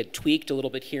things get tweaked a little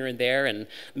bit here and there, and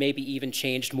maybe even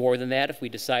changed more than that if we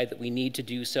decide that we need to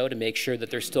do so to make sure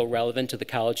that they're still relevant to the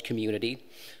college community.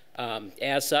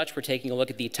 As such, we're taking a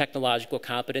look at the technological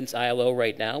competence ILO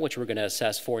right now, which we're going to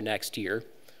assess for next year.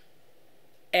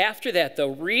 After that, though,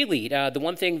 really, the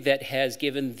one thing that has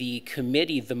given the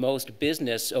committee the most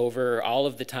business over all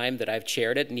of the time that I've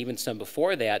chaired it, and even some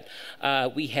before that,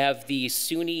 we have the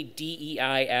SUNY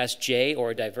DEI-SJ,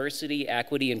 or Diversity,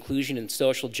 Equity, Inclusion, and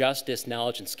Social Justice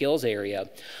Knowledge and Skills area.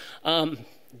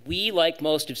 We, like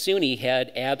most of SUNY,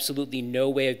 had absolutely no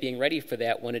way of being ready for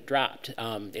that when it dropped.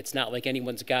 It's not like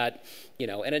anyone's got, you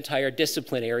know, an entire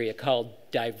discipline area called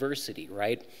diversity,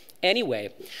 right?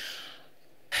 Anyway,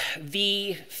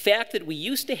 The fact that we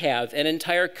used to have an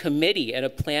entire committee and a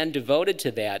plan devoted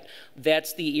to that,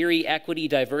 that's the Erie Equity,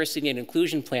 Diversity, and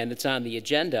Inclusion Plan that's on the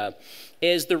agenda,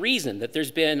 is the reason that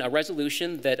there's been a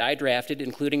resolution that I drafted,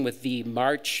 including with the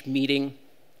March meeting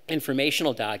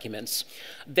informational documents,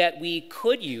 that we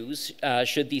could use,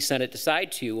 should the Senate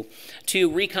decide to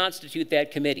reconstitute that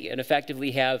committee and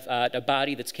effectively have a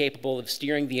body that's capable of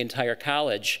steering the entire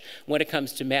college when it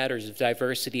comes to matters of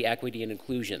diversity, equity, and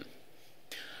inclusion.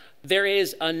 There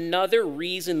is another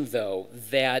reason, though,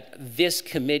 that this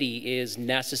committee is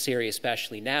necessary,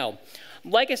 especially now.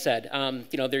 Like I said,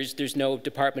 you know, there's no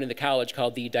department in the college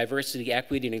called the Diversity,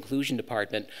 Equity, and Inclusion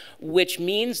Department, which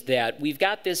means that we've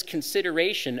got this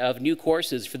consideration of new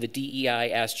courses for the DEI,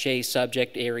 SJ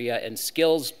subject area and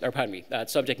skills, or pardon me,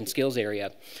 subject and skills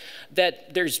area,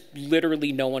 that there's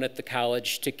literally no one at the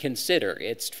college to consider.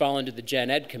 It's fallen to the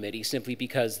Gen Ed committee simply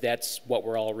because that's what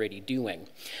we're already doing.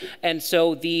 And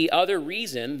so the other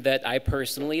reason that I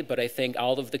personally, but I think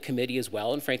all of the committee as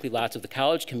well, and frankly lots of the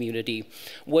college community,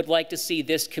 would like to see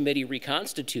this committee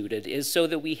reconstituted is so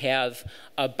that we have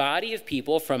a body of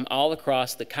people from all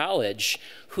across the college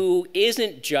who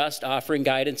isn't just offering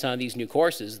guidance on these new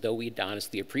courses, though we'd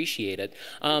honestly appreciate it.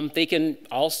 They can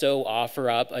also offer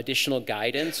up additional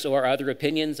guidance or other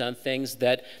opinions on things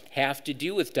that have to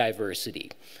do with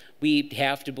diversity. We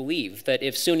have to believe that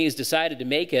if SUNY has decided to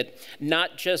make it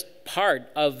not just part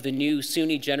of the new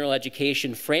SUNY general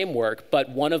education framework, but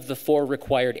one of the 4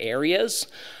 required areas,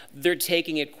 they're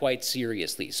taking it quite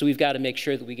seriously. So we've got to make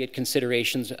sure that we get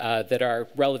considerations that are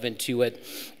relevant to it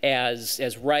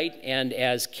as right and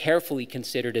as carefully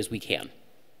considered as we can.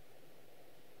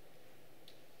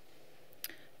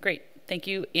 Great. Thank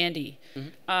you, Andy.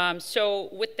 Mm-hmm. So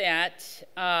with that,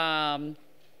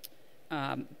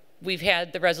 we've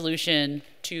had the resolution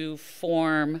to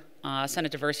form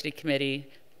Senate Diversity Committee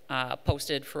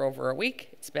posted for over a week.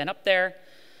 It's been up there.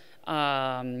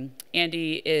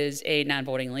 Andy is a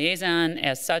non-voting liaison.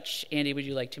 As such, Andy, would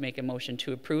you like to make a motion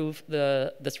to approve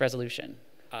this resolution?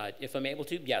 If I'm able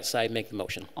to, yes, I make the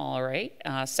motion. All right.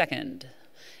 Second,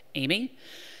 Amy.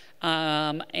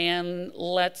 And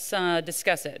let's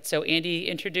discuss it. So Andy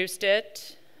introduced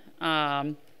it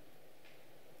and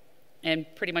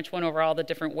pretty much went over all the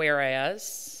different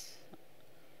whereas.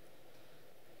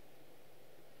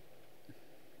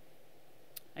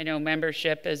 I know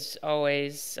membership is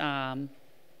always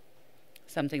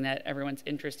something that everyone's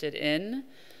interested in.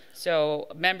 So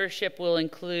membership will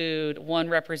include 1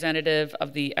 representative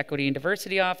of the Equity and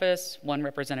Diversity Office, 1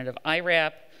 representative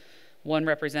IRAP, 1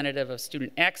 representative of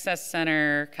Student Access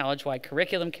Center, College-wide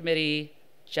Curriculum Committee,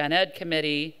 Gen Ed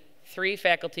Committee, 3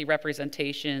 faculty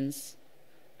representatives,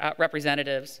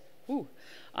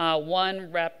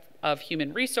 1 rep of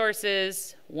Human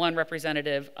Resources, 1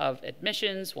 representative of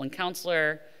Admissions, 1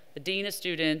 counselor, the Dean of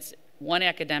Students, 1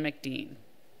 academic dean.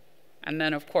 And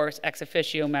then, of course, ex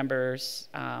officio members,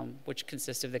 which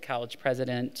consist of the college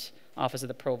president, office of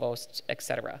the provost,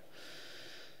 etc.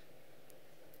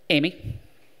 Amy?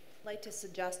 I'd like to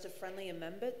suggest a friendly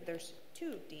amendment. There's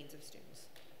 2 deans of students.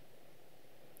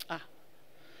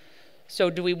 So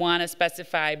do we want to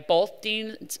specify both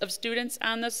deans of students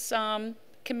on this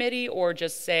committee, or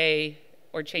just say,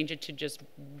 or change it to just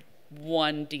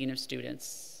 1 dean of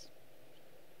students?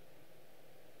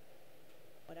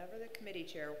 Whatever the committee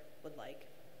chair would like.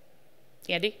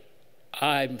 Andy?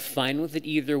 I'm fine with it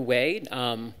either way.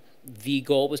 The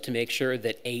goal was to make sure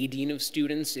that a dean of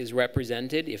students is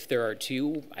represented. If there are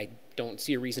 2, I don't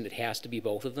see a reason it has to be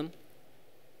both of them.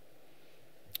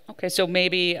 Okay, so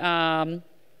maybe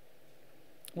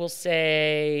we'll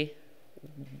say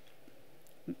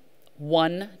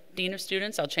 1 dean of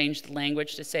students. I'll change the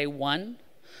language to say 1.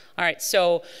 All right,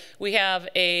 so we have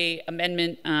an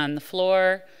amendment on the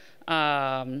floor.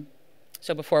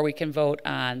 So before we can vote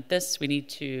on this, we need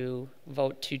to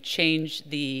vote to change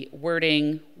the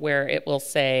wording where it will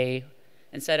say,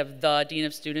 instead of the dean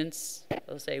of students,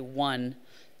 it'll say 1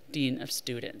 dean of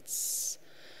students.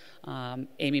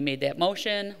 Amy made that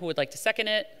motion. Who would like to second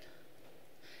it?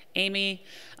 Amy.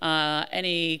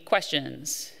 Any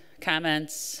questions,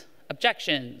 comments,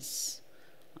 objections?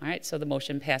 All right, so the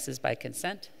motion passes by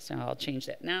consent. So I'll change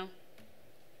that now.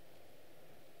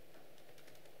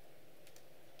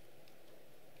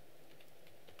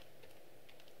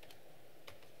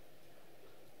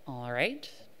 All right.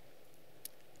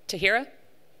 Tahira?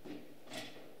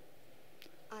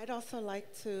 I'd also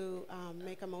like to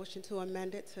make a motion to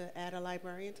amend it to add a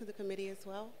librarian to the committee as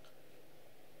well.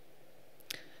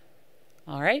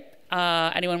 All right.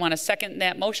 Anyone want to second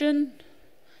that motion?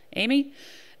 Amy?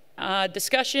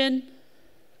 Discussion?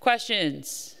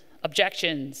 Questions?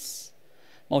 Objections?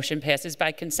 Motion passes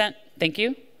by consent. Thank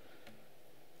you.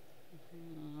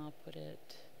 I'll put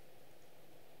it.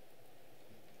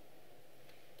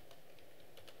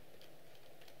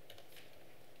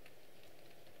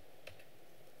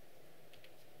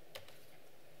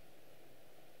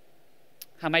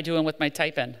 How am I doing with my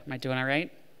typing? Am I doing all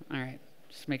right? All right.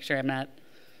 Just make sure I'm not.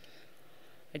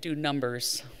 I do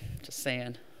numbers. Just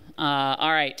saying.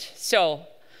 All right. So,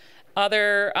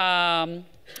 other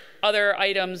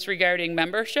items regarding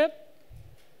membership.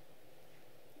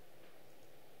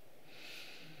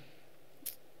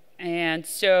 And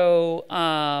so,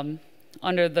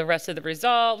 under the rest of the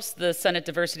resolves, the Senate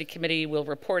Diversity Committee will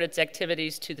report its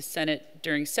activities to the Senate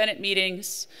during Senate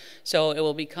meetings. So it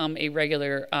will become a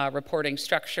regular reporting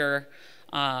structure,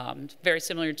 very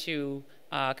similar to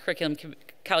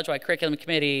college-wide curriculum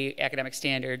committee, academic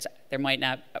standards. There might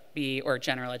not be, or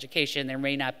general education, there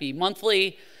may not be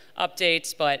monthly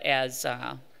updates, but as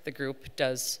the group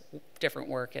does different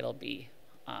work, it'll be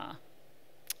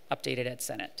updated at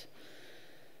Senate.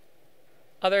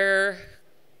 Other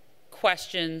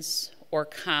questions or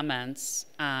comments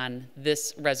on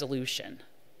this resolution?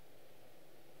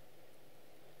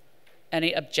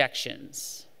 Any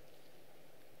objections?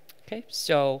 Okay,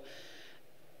 so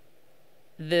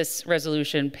this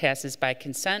resolution passes by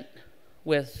consent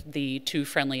with the 2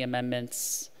 friendly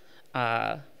amendments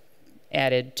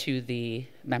added to the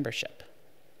membership.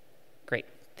 Great,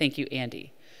 thank you,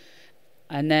 Andy.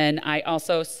 And then I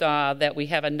also saw that we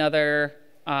have another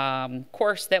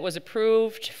course that was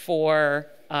approved for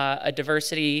a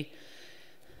diversity.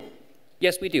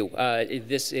 Yes, we do.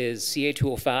 This is CA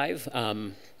 205.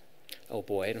 Oh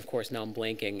boy, and of course now I'm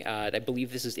blanking. I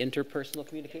believe this is interpersonal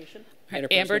communication.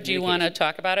 Amber, do you want to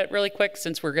talk about it really quick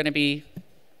since we're going to be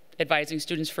advising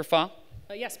students for fall?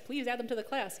 Yes, please add them to the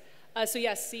class. So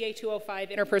yes, CA 205,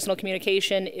 Interpersonal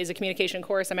Communication, is a communication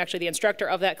course. I'm actually the instructor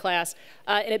of that class.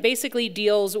 And it basically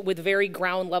deals with very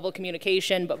ground level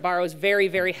communication, but borrows very,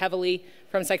 very heavily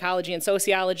from psychology and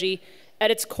sociology.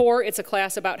 At its core, it's a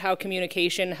class about how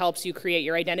communication helps you create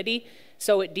your identity.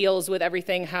 So it deals with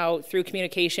everything how through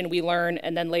communication we learn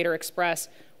and then later express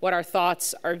what our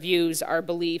thoughts, our views, our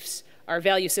beliefs, our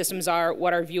value systems are,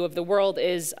 what our view of the world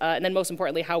is, and then most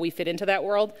importantly, how we fit into that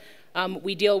world.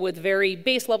 We deal with very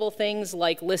base level things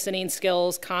like listening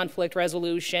skills, conflict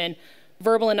resolution,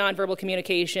 verbal and nonverbal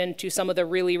communication, to some of the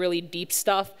really, really deep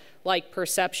stuff like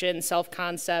perception,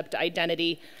 self-concept,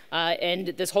 identity, and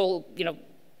this whole,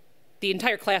 the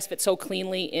entire class fits so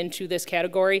cleanly into this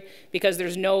category because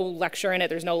there's no lecture in it,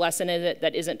 there's no lesson in it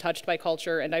that isn't touched by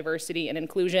culture and diversity and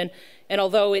inclusion. And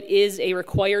although it is a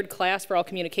required class for all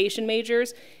communication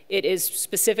majors, it is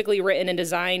specifically written and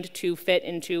designed to fit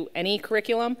into any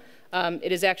curriculum.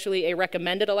 It is actually a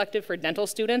recommended elective for dental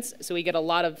students, so we get a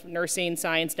lot of nursing,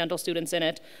 science, dental students in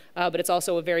it, but it's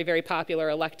also a very, very popular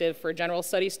elective for general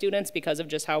studies students because of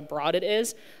just how broad it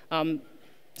is.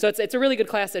 So it's a really good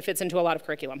class that fits into a lot of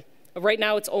curriculum. Right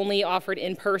now, it's only offered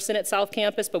in person at South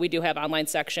Campus, but we do have online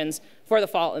sections for the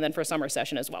fall and then for summer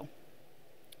session as well.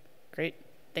 Great,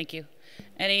 thank you.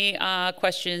 Any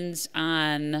questions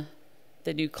on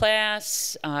the new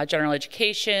class, general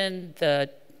education, the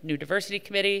new diversity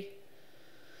committee?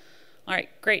 All right,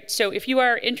 great. So if you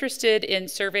are interested in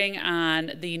serving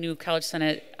on the new College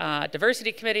Senate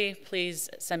Diversity Committee, please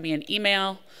send me an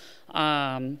email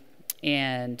and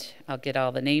I'll get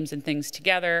all the names and things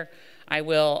together. I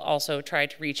will also try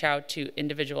to reach out to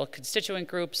individual constituent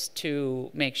groups to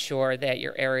make sure that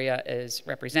your area is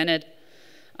represented.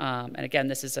 And again,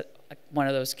 this is one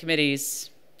of those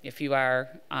committees. If you are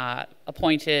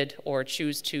appointed or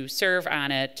choose to serve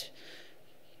on it,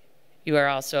 you are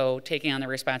also taking on the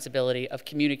responsibility of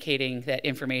communicating that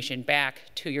information back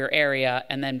to your area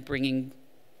and then bringing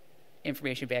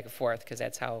information back and forth, because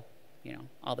that's how,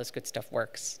 all this good stuff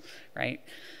works, right?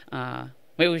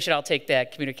 Maybe we should all take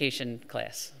that communication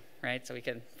class, right? So we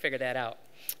can figure that out.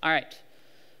 All right.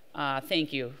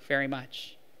 Thank you very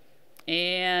much.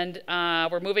 And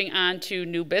we're moving on to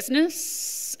new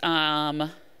business.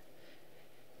 Dr.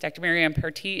 Miriam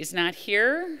Partee is not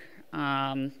here.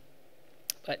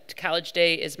 But College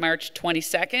Day is March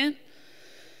 22nd.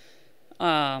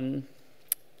 I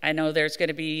know there's going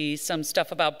to be some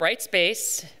stuff about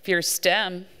Brightspace. If you're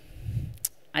STEM,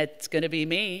 it's going to be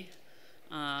me.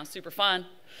 Super fun.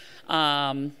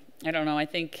 I don't know, I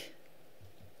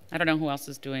don't know who else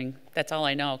is doing. That's all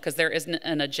I know, because there isn't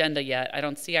an agenda yet. I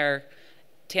don't see our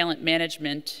talent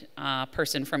management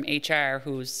person from HR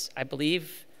who's, I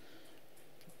believe,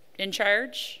 in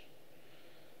charge.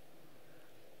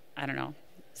 I don't know.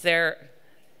 It's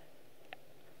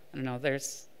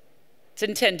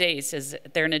in 10 days. Is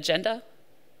there an agenda?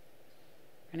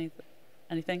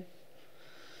 Anything?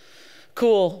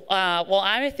 Cool. Well,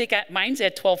 I think mine's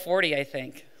at 12:40, I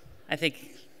think.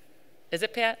 Is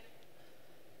it, Pat?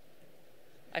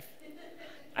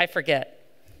 I forget.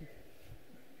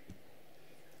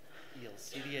 You'll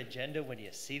see the agenda when you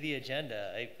see the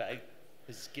agenda. I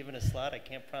was given a slot. I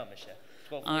can't promise you.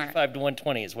 12:45 to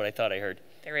 1:20 is what I thought I heard.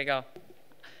 There we go.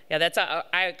 Yeah, that's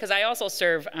because I also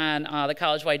serve on the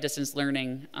College-Wide Distance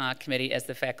Learning Committee as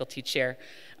the faculty chair.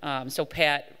 So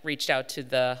Pat reached out to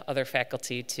the other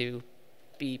faculty to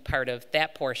be part of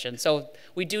that portion. So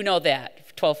we do know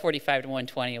that 12:45 to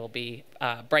 1:20 will be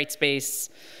Brightspace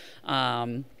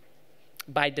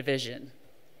by division.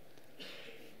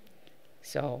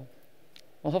 So,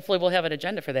 well, hopefully we'll have an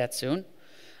agenda for that soon.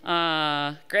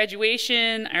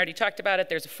 Graduation, I already talked about it.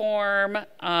 There's a form.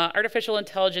 Artificial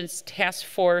Intelligence Task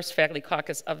Force, Faculty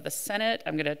Caucus of the Senate.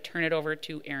 I'm going to turn it over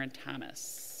to Aaron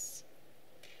Thomas.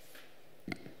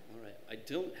 All right. I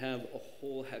don't have a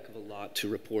whole heck of a lot to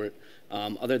report,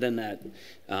 other than that,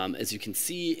 as you can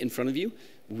see in front of you,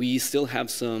 we still have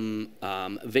some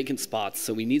vacant spots.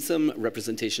 So we need some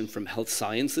representation from health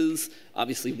sciences,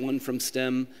 obviously one from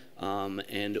STEM,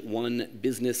 and one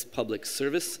business public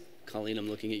service. Colleen, I'm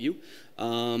looking at you.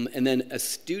 And then a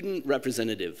student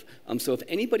representative. So if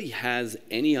anybody has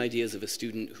any ideas of a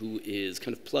student who is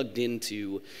kind of plugged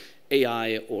into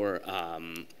AI or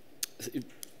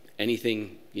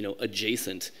anything,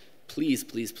 adjacent, please,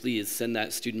 please, please send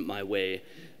that student my way.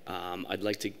 I'd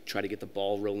like to try to get the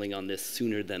ball rolling on this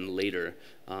sooner than later.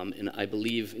 And I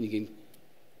believe, and you can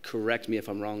correct me if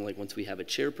I'm wrong, like once we have a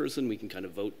chairperson, we can kind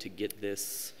of vote to get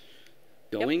this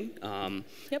going.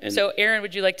 Yep. So Aaron,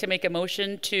 would you like to make a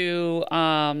motion to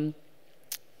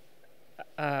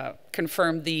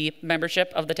confirm the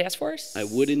membership of the task force? I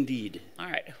would indeed. All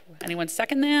right. Anyone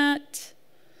second that?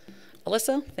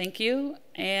 Alyssa, thank you.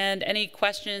 And any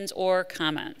questions or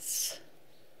comments?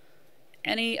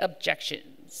 Any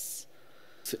objections?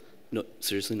 No,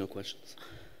 seriously, no questions.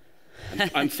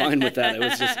 I'm fine with that.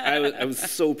 I was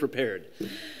so prepared.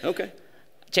 Okay.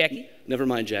 Jackie? Never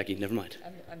mind, Jackie. Never mind.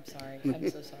 I'm sorry. I'm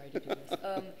so sorry to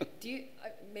do this.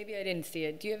 Maybe I didn't see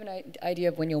it. Do you have an idea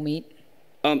of when you'll meet?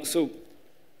 So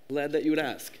glad that you would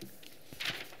ask.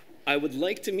 I would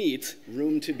like to meet,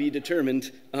 room to be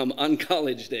determined, on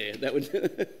College Day. That would,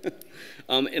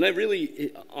 and I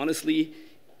really, honestly,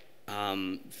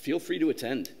 feel free to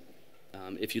attend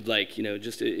if you'd like.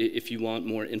 Just if you want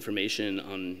more information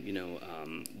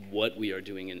on, what we are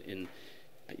doing in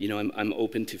I'm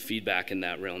open to feedback in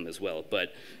that realm as well.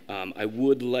 But I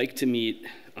would like to meet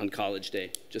on College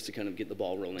Day just to kind of get the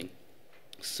ball rolling,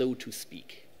 so to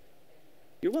speak.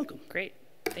 You're welcome. Great.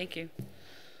 Thank you.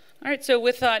 All right. So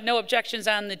with no objections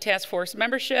on the task force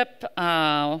membership,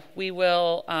 we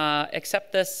will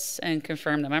accept this and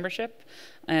confirm the membership.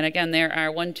 And again, there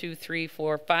are 1, 2, 3,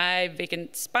 4, 5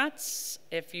 vacant spots.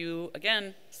 If you,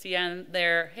 again, see on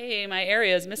there, hey, my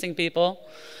area is missing people,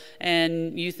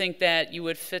 and you think that you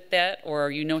would fit that, or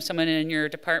you know someone in your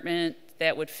department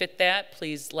that would fit that,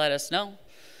 please let us know.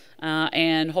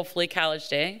 And hopefully College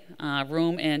Day,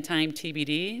 room and time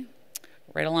TBD,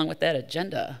 right along with that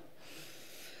agenda.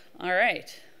 All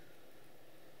right.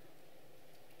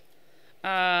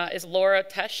 Is Laura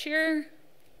Tesh here?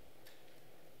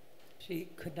 She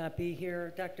could not be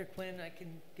here, Dr. Quinn. I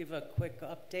can give a quick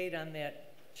update on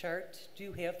that chart. Do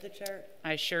you have the chart?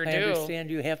 I sure do. I understand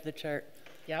you have the chart.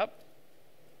 Yep.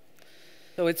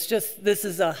 So it's just, this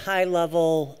is a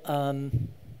high-level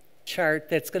chart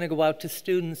that's going to go out to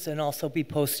students and also be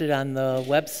posted on the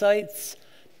websites.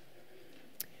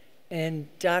 And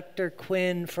Dr.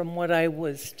 Quinn, from what I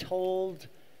was told,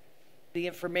 the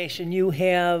information you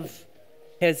have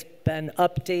has been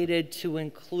updated to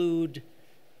include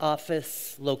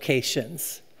office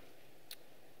locations.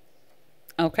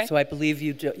 Okay. So I believe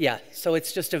you do, yeah. So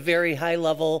it's just a very high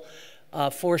level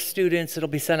for students. It'll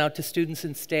be sent out to students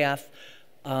and staff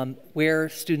where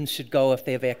students should go if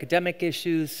they have academic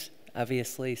issues,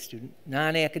 obviously student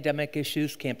non-academic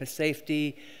issues, campus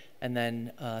safety, and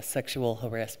then sexual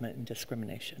harassment and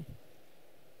discrimination.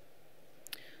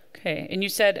 Okay, and you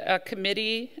said a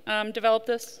committee developed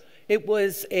this? It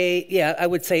was I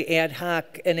would say ad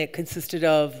hoc, and it consisted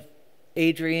of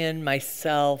Adrian,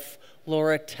 myself,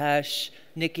 Laura Tesh,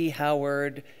 Nikki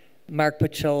Howard, Mark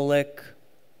Pacholik,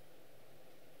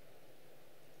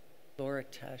 Laura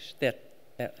Tesh.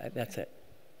 That's it.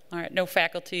 All right, no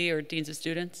faculty or deans of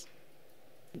students?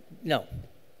 No.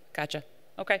 Gotcha.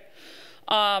 Okay.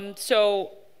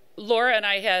 So Laura and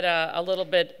I had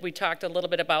we talked a little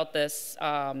bit about this,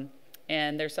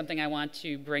 and there's something I want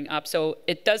to bring up. So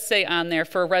it does say on there,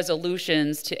 for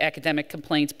resolutions to academic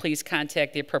complaints, please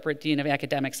contact the appropriate dean of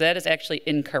academics. That is actually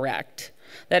incorrect.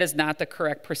 That is not the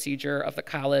correct procedure of the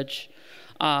college.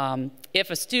 If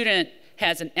a student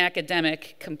has an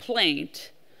academic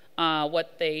complaint,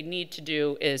 what they need to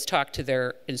do is talk to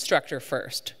their instructor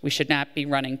first. We should not be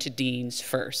running to deans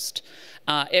first.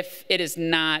 If it is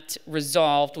not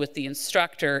resolved with the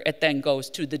instructor, it then goes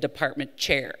to the department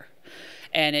chair,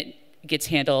 and it gets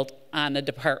handled on the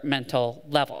departmental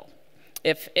level.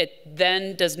 If it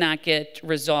then does not get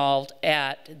resolved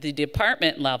at the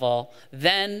department level,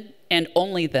 then and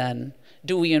only then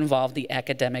do we involve the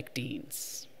academic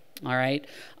deans. All right,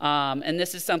 and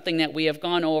this is something that we have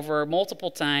gone over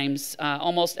multiple times,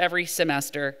 almost every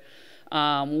semester,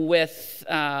 with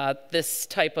this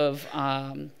type of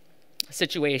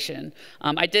situation.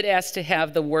 I did ask to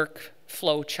have the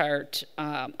workflow chart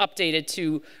updated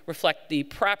to reflect the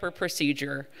proper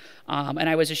procedure, and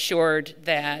I was assured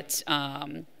that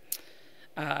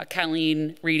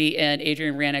Colleen Reedy and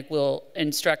Adrian Rannick will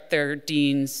instruct their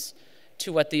deans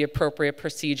to what the appropriate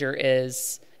procedure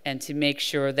is, and to make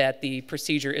sure that the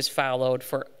procedure is followed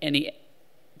for any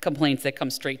complaints that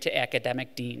come straight to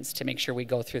academic deans, to make sure we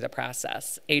go through the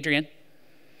process. Adrian?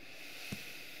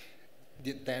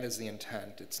 That is the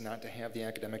intent. It's not to have the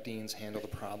academic deans handle the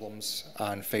problems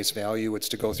on face value. It's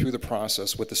to go through the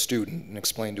process with the student and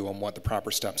explain to them what the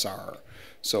proper steps are.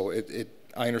 So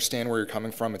I understand where you're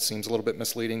coming from. It seems a little bit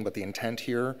misleading, but the intent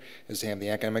here is to have the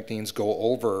academic deans go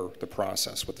over the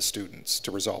process with the students to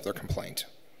resolve their complaint.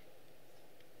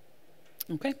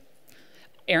 Okay.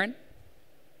 Aaron?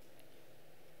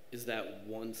 Is that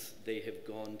once they have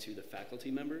gone to the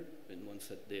faculty member and once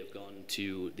that they have gone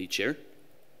to the chair?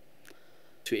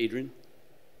 To Adrian?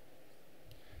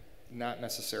 Not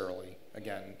necessarily.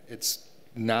 Again, it's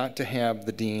not to have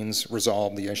the deans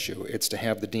resolve the issue. It's to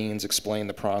have the deans explain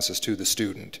the process to the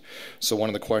student. So one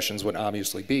of the questions would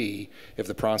obviously be, if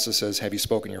the process says, have you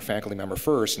spoken to your faculty member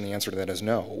first, and the answer to that is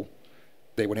no,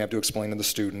 they would have to explain to the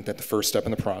student that the first step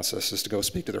in the process is to go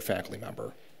speak to their faculty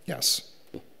member. Yes.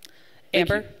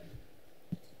 Amber?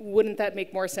 Wouldn't that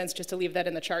make more sense just to leave that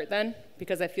in the chart then?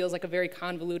 Because that feels like a very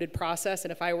convoluted process,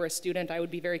 and if I were a student, I would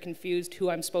be very confused who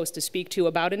I'm supposed to speak to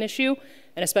about an issue,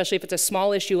 and especially if it's a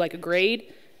small issue like a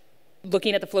grade,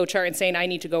 looking at the flow chart and saying I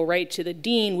need to go right to the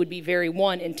dean would be very,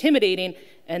 one, intimidating,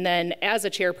 and then as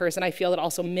a chairperson, I feel it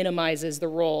also minimizes the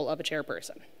role of a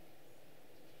chairperson.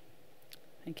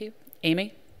 Thank you.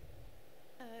 Amy?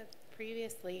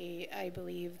 Previously, I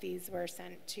believe these were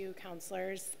sent to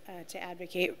counselors to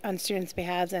advocate on students'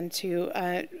 behalf and to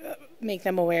make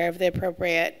them aware of the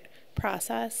appropriate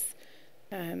process.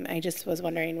 I just was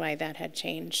wondering why that had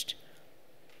changed.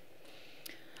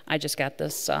 I just got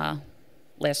this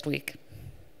last week.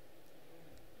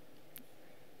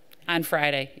 On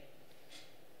Friday.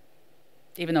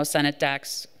 Even though Senate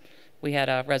docs, we had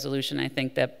a resolution, I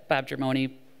think, that Bob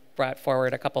Germoni brought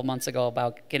forward a couple months ago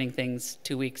about getting things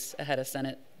 2 weeks ahead of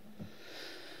Senate.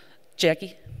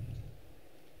 Jackie?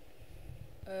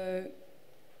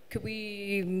 Could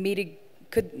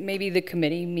maybe the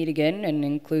committee meet again and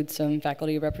include some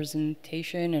faculty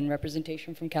representation and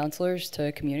representation from counselors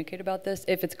to communicate about this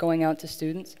if it's going out to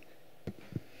students?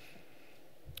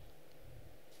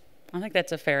 I think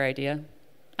that's a fair idea.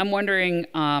 I'm wondering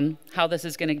how this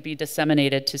is going to be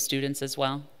disseminated to students as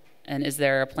well. And is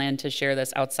there a plan to share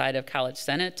this outside of College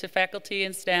Senate to faculty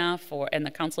and staff, or and the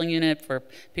counseling unit for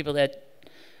people that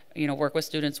work with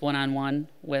students one-on-one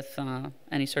with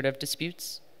any sort of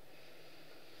disputes?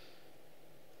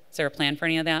 Is there a plan for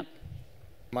any of that?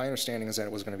 My understanding is that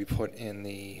it was going to be put in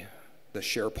the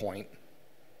SharePoint,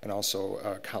 and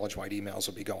also college-wide emails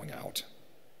will be going out.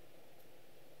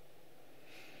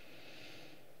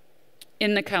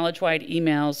 In the college-wide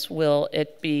emails, will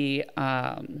it be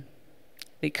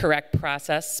the correct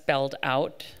process spelled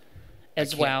out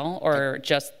as well, or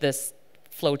just this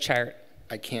flow chart?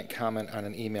 I can't comment on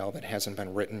an email that hasn't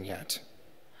been written yet.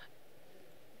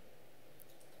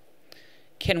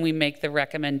 Can we make the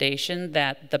recommendation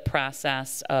that the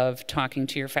process of talking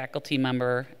to your faculty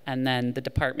member and then the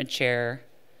department chair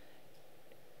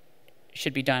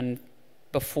should be done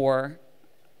before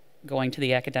going to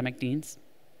the academic deans?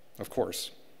 Of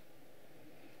course.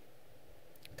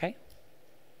 Okay.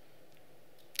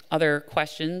 Other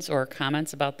questions or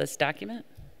comments about this document?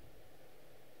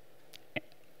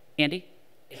 Andy?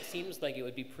 It seems like it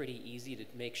would be pretty easy to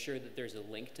make sure that there's a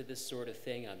link to this sort of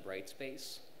thing on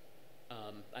Brightspace.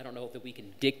 I don't know that we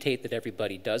can dictate that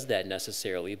everybody does that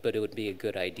necessarily, but it would be a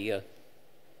good idea.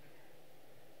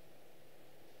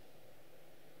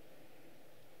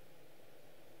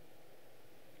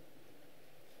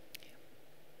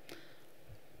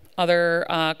 Other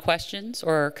questions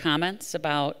or comments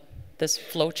about this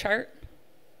flow chart?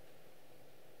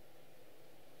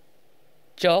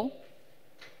 Joe?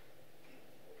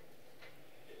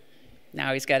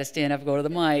 Now he's got to stand up and go to the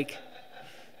mic.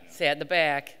 Sat in the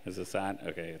back. Is this on?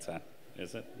 Okay, it's on.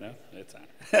 Is it? No, it's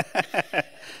on.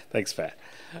 Thanks, Pat.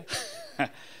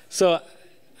 So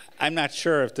I'm not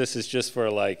sure if this is just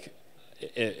for like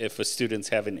if a student's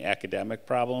having academic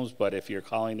problems, but if you're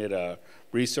calling it a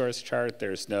resource chart,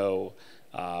 there's no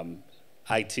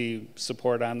IT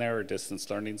support on there or distance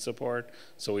learning support.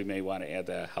 So we may want to add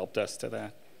the help desk to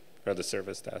that or the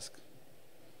service desk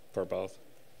for both.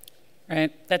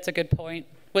 Right, that's a good point.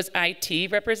 Was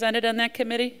IT represented on that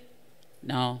committee?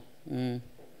 No.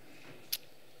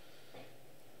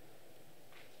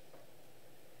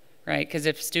 Right, because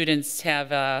if students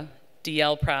have a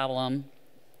DL problem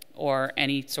or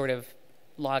any sort of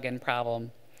login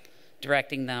problem,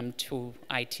 directing them to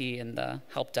IT and the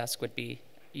help desk would be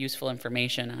useful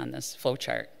information on this flow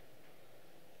chart.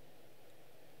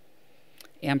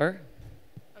 Amber?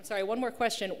 I'm sorry, one more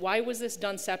question. Why was this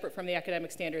done separate from the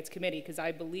Academic Standards Committee? Because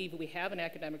I believe we have an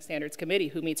Academic Standards Committee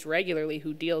who meets regularly,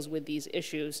 who deals with these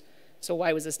issues. So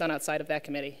why was this done outside of that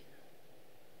committee?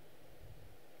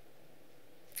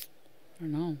 I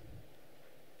don't know.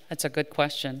 That's a good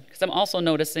question. Because I'm also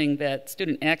noticing that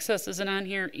student access isn't on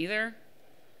here either.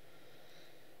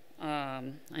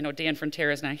 I know Dan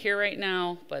Frontera is not here right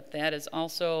now, but that is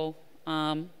also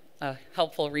a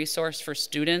helpful resource for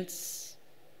students.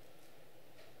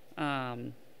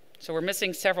 So we're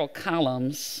missing several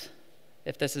columns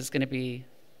if this is going to be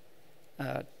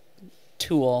a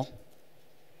tool.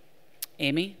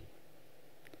 Amy?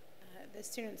 The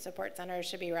Student Support Center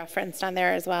should be referenced on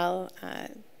there as well.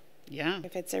 Yeah.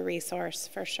 If it's a resource,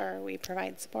 for sure, we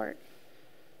provide support.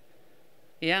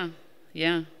 Yeah,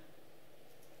 yeah.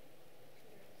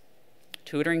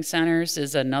 Tutoring centers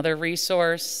is another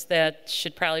resource that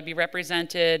should probably be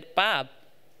represented. Bob?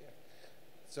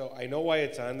 So I know why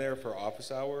it's on there for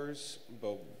office hours,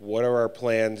 but what are our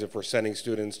plans if we're sending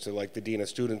students to like the Dean of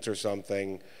Students or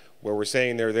something, where we're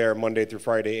saying they're there Monday through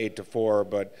Friday, 8 to 4,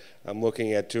 but I'm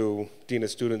looking at 2 Dean of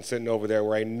Students sitting over there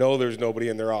where I know there's nobody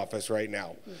in their office right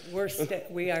now.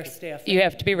 We are staff. You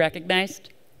have to be recognized.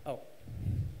 Oh.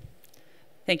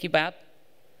 Thank you, Bob.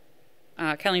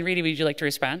 Colleen Reedy, would you like to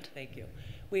respond? Thank you.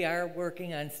 We are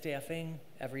working on staffing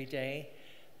every day,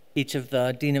 each of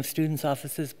the Dean of Students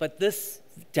offices, but this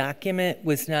document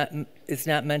is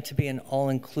not meant to be an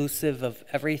all-inclusive of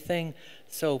everything.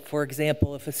 So, for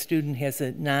example, if a student has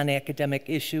a non-academic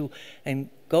issue and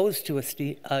goes to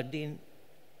a Dean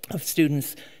of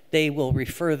Students, they will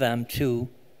refer them to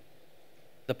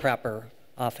the proper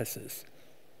offices.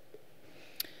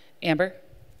 Amber?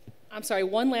 I'm sorry,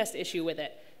 one last issue with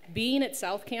it. Being at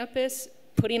South Campus,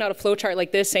 putting out a flow chart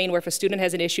like this saying where if a student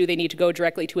has an issue, they need to go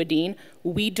directly to a dean,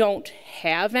 we don't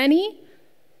have any.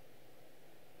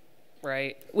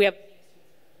 Right. We have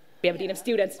a dean of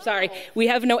students, sorry. We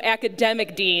have no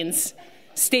academic deans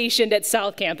stationed at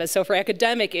South Campus. So for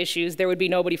academic issues, there would be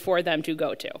nobody for them to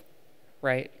go to.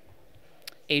 Right.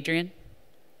 Adrian?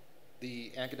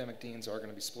 The academic deans are going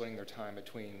to be splitting their time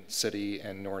between City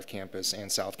and North Campus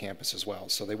and South Campus as well.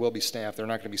 So they will be staffed. They're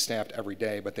not going to be staffed every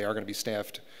day, but they are going to be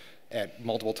staffed at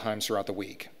multiple times throughout the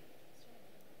week.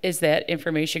 Is that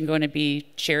information going to be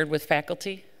shared with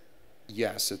faculty?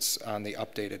 Yes, it's on the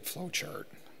updated flow chart.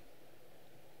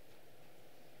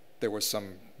 There was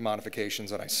some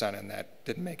modifications that I sent in that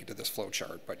didn't make it to this flow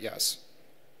chart, but yes.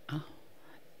 Oh.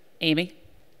 Amy?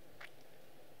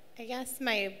 I guess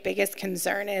my biggest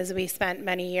concern is we spent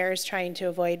many years trying to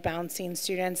avoid bouncing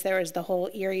students. There was the whole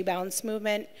Erie bounce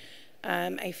movement.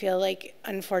 I feel like,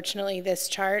 unfortunately, this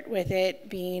chart, with it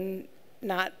being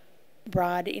not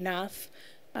broad enough,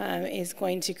 is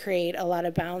going to create a lot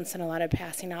of bounce and a lot of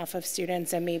passing off of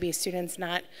students, and maybe students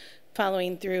not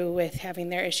following through with having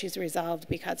their issues resolved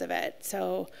because of it.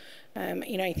 So,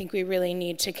 you know, I think we really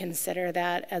need to consider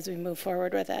that as we move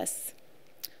forward with this.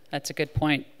 That's a good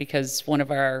point, because one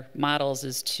of our models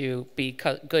is to be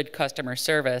good customer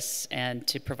service, and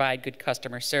to provide good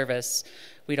customer service,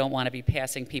 we don't want to be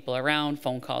passing people around,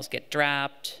 phone calls get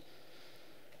dropped,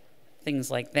 things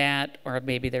like that, or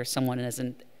maybe there's someone who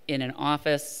isn't in an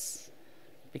office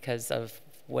because of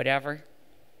whatever.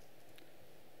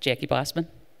 Jackie Bossman?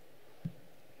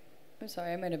 I'm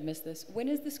sorry, I might have missed this. When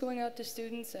is this going out to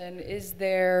students, and is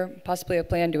there possibly a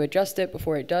plan to adjust it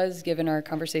before it does, given our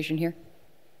conversation here?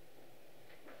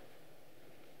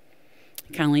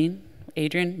 Colleen,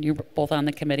 Adrian, you're both on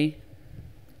the committee.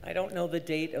 I don't know the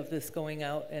date of this going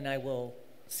out, and I will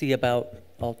see about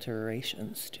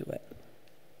alterations to it.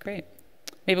 Great.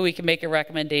 Maybe we can make a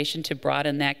recommendation to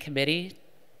broaden that committee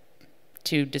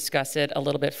to discuss it a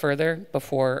little bit further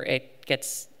before it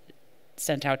gets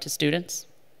sent out to students.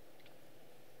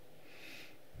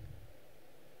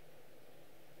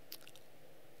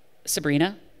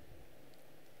 Sabrina?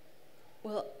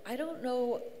 Well, I don't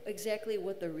know exactly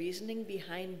what the reasoning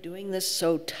behind doing this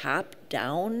so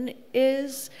top-down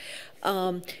is.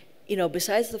 You know,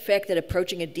 besides the fact that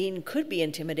approaching a dean could be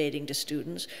intimidating to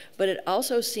students, but it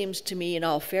also seems to me, in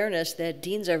all fairness, that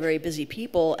deans are very busy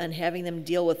people, and having them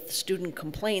deal with student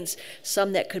complaints,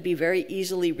 some that could be very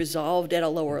easily resolved at a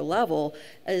lower level,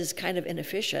 is kind of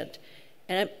inefficient.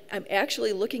 And I'm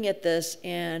actually looking at this,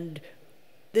 and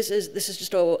this is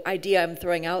just an idea I'm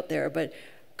throwing out there, but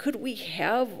could we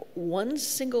have one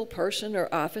single person or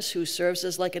office who serves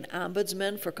as like an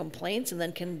ombudsman for complaints and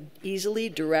then can easily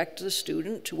direct the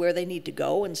student to where they need to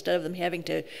go instead of them having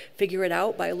to figure it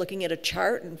out by looking at a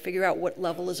chart and figure out what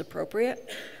level is appropriate?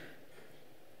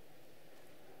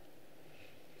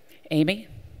 Amy?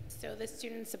 So the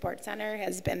Student Support Center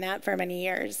has been that for many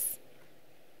years.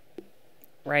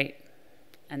 Right.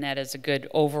 And that is a good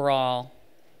overall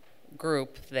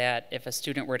group that if a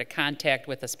student were to contact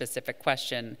with a specific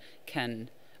question can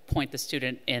point the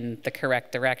student in the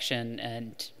correct direction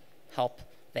and help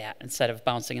that instead of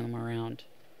bouncing them around.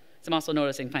 So I'm also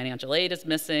noticing financial aid is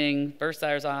missing,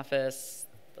 bursar's office,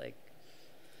 like,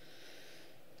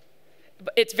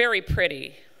 but it's very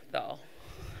pretty though.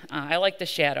 I like the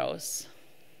shadows.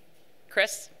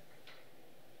 Chris?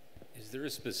 Is there a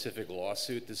specific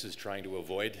lawsuit this is trying to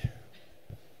avoid?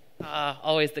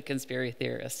 Always the conspiracy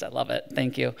theorist. I love it.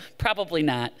 Thank you. Probably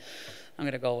not. I'm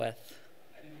going to go with.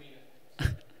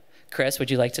 Chris,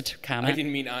 would you like to comment? I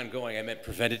didn't mean ongoing. I meant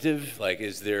preventative. Like,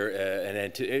 is there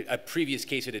a previous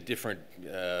case at a different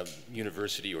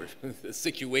university or a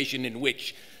situation in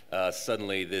which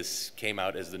suddenly this came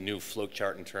out as the new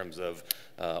flowchart in terms of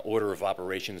order of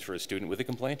operations for a student with a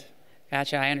complaint?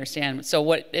 Gotcha. I understand. So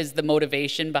what is the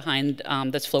motivation behind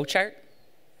this flowchart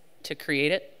to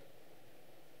create it?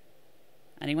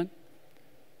 Anyone?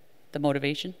 The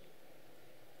motivation?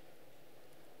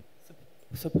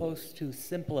 Supposed to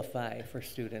simplify for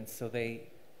students so they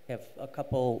have a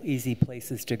couple easy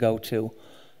places to go to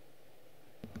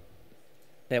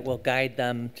that will guide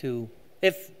them to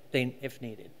if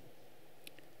needed.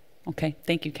 Okay,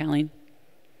 thank you, Colleen.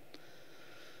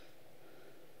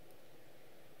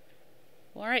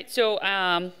 All right,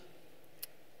 so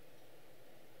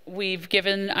we've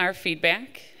given our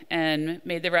feedback and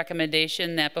made the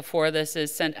recommendation that before this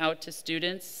is sent out to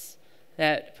students,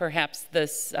 that perhaps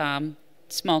this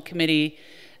small committee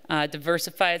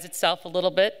diversifies itself a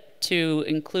little bit to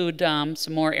include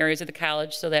some more areas of the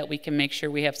college so that we can make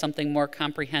sure we have something more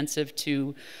comprehensive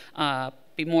to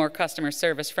be more customer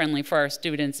service friendly for our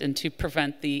students and to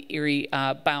prevent the eerie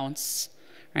bounce,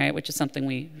 right, which is something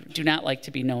we do not like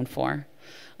to be known for.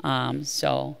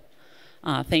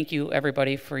 Thank you,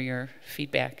 everybody, for your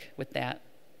feedback with that.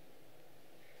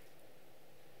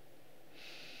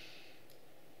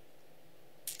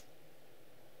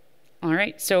 All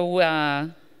right,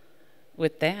 so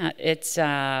with that, it's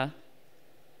time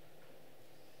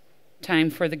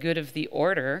for the good of the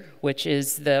order, which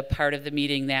is the part of the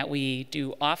meeting that we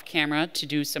do off camera to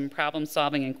do some problem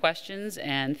solving and questions,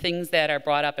 and things that are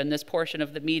brought up in this portion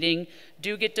of the meeting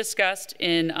do get discussed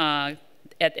in at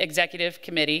executive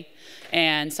committee,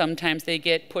 and sometimes they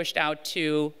get pushed out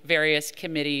to various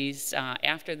committees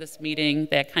after this meeting,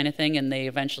 that kind of thing, and they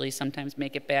eventually sometimes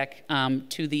make it back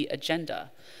to the agenda.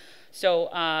 So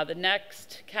the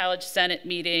next College Senate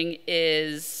meeting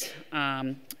is,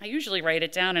 I usually write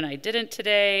it down and I didn't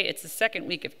today. It's the second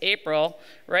week of April,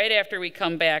 right after we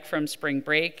come back from spring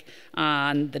break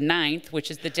on the 9th,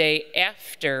 which is the day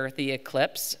after the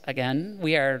eclipse. Again,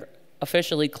 we are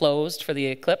officially closed for the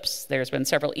eclipse. There's been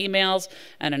several emails,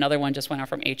 and another one just went out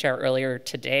from HR earlier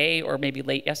today or maybe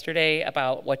late yesterday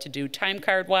about what to do time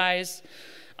card wise.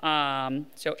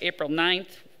 So April 9th,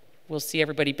 we'll see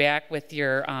everybody back with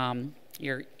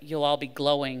you'll all be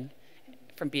glowing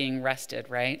from being rested,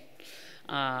 right?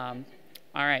 All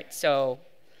right, so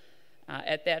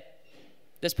at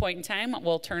this point in time,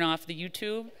 we'll turn off the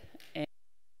YouTube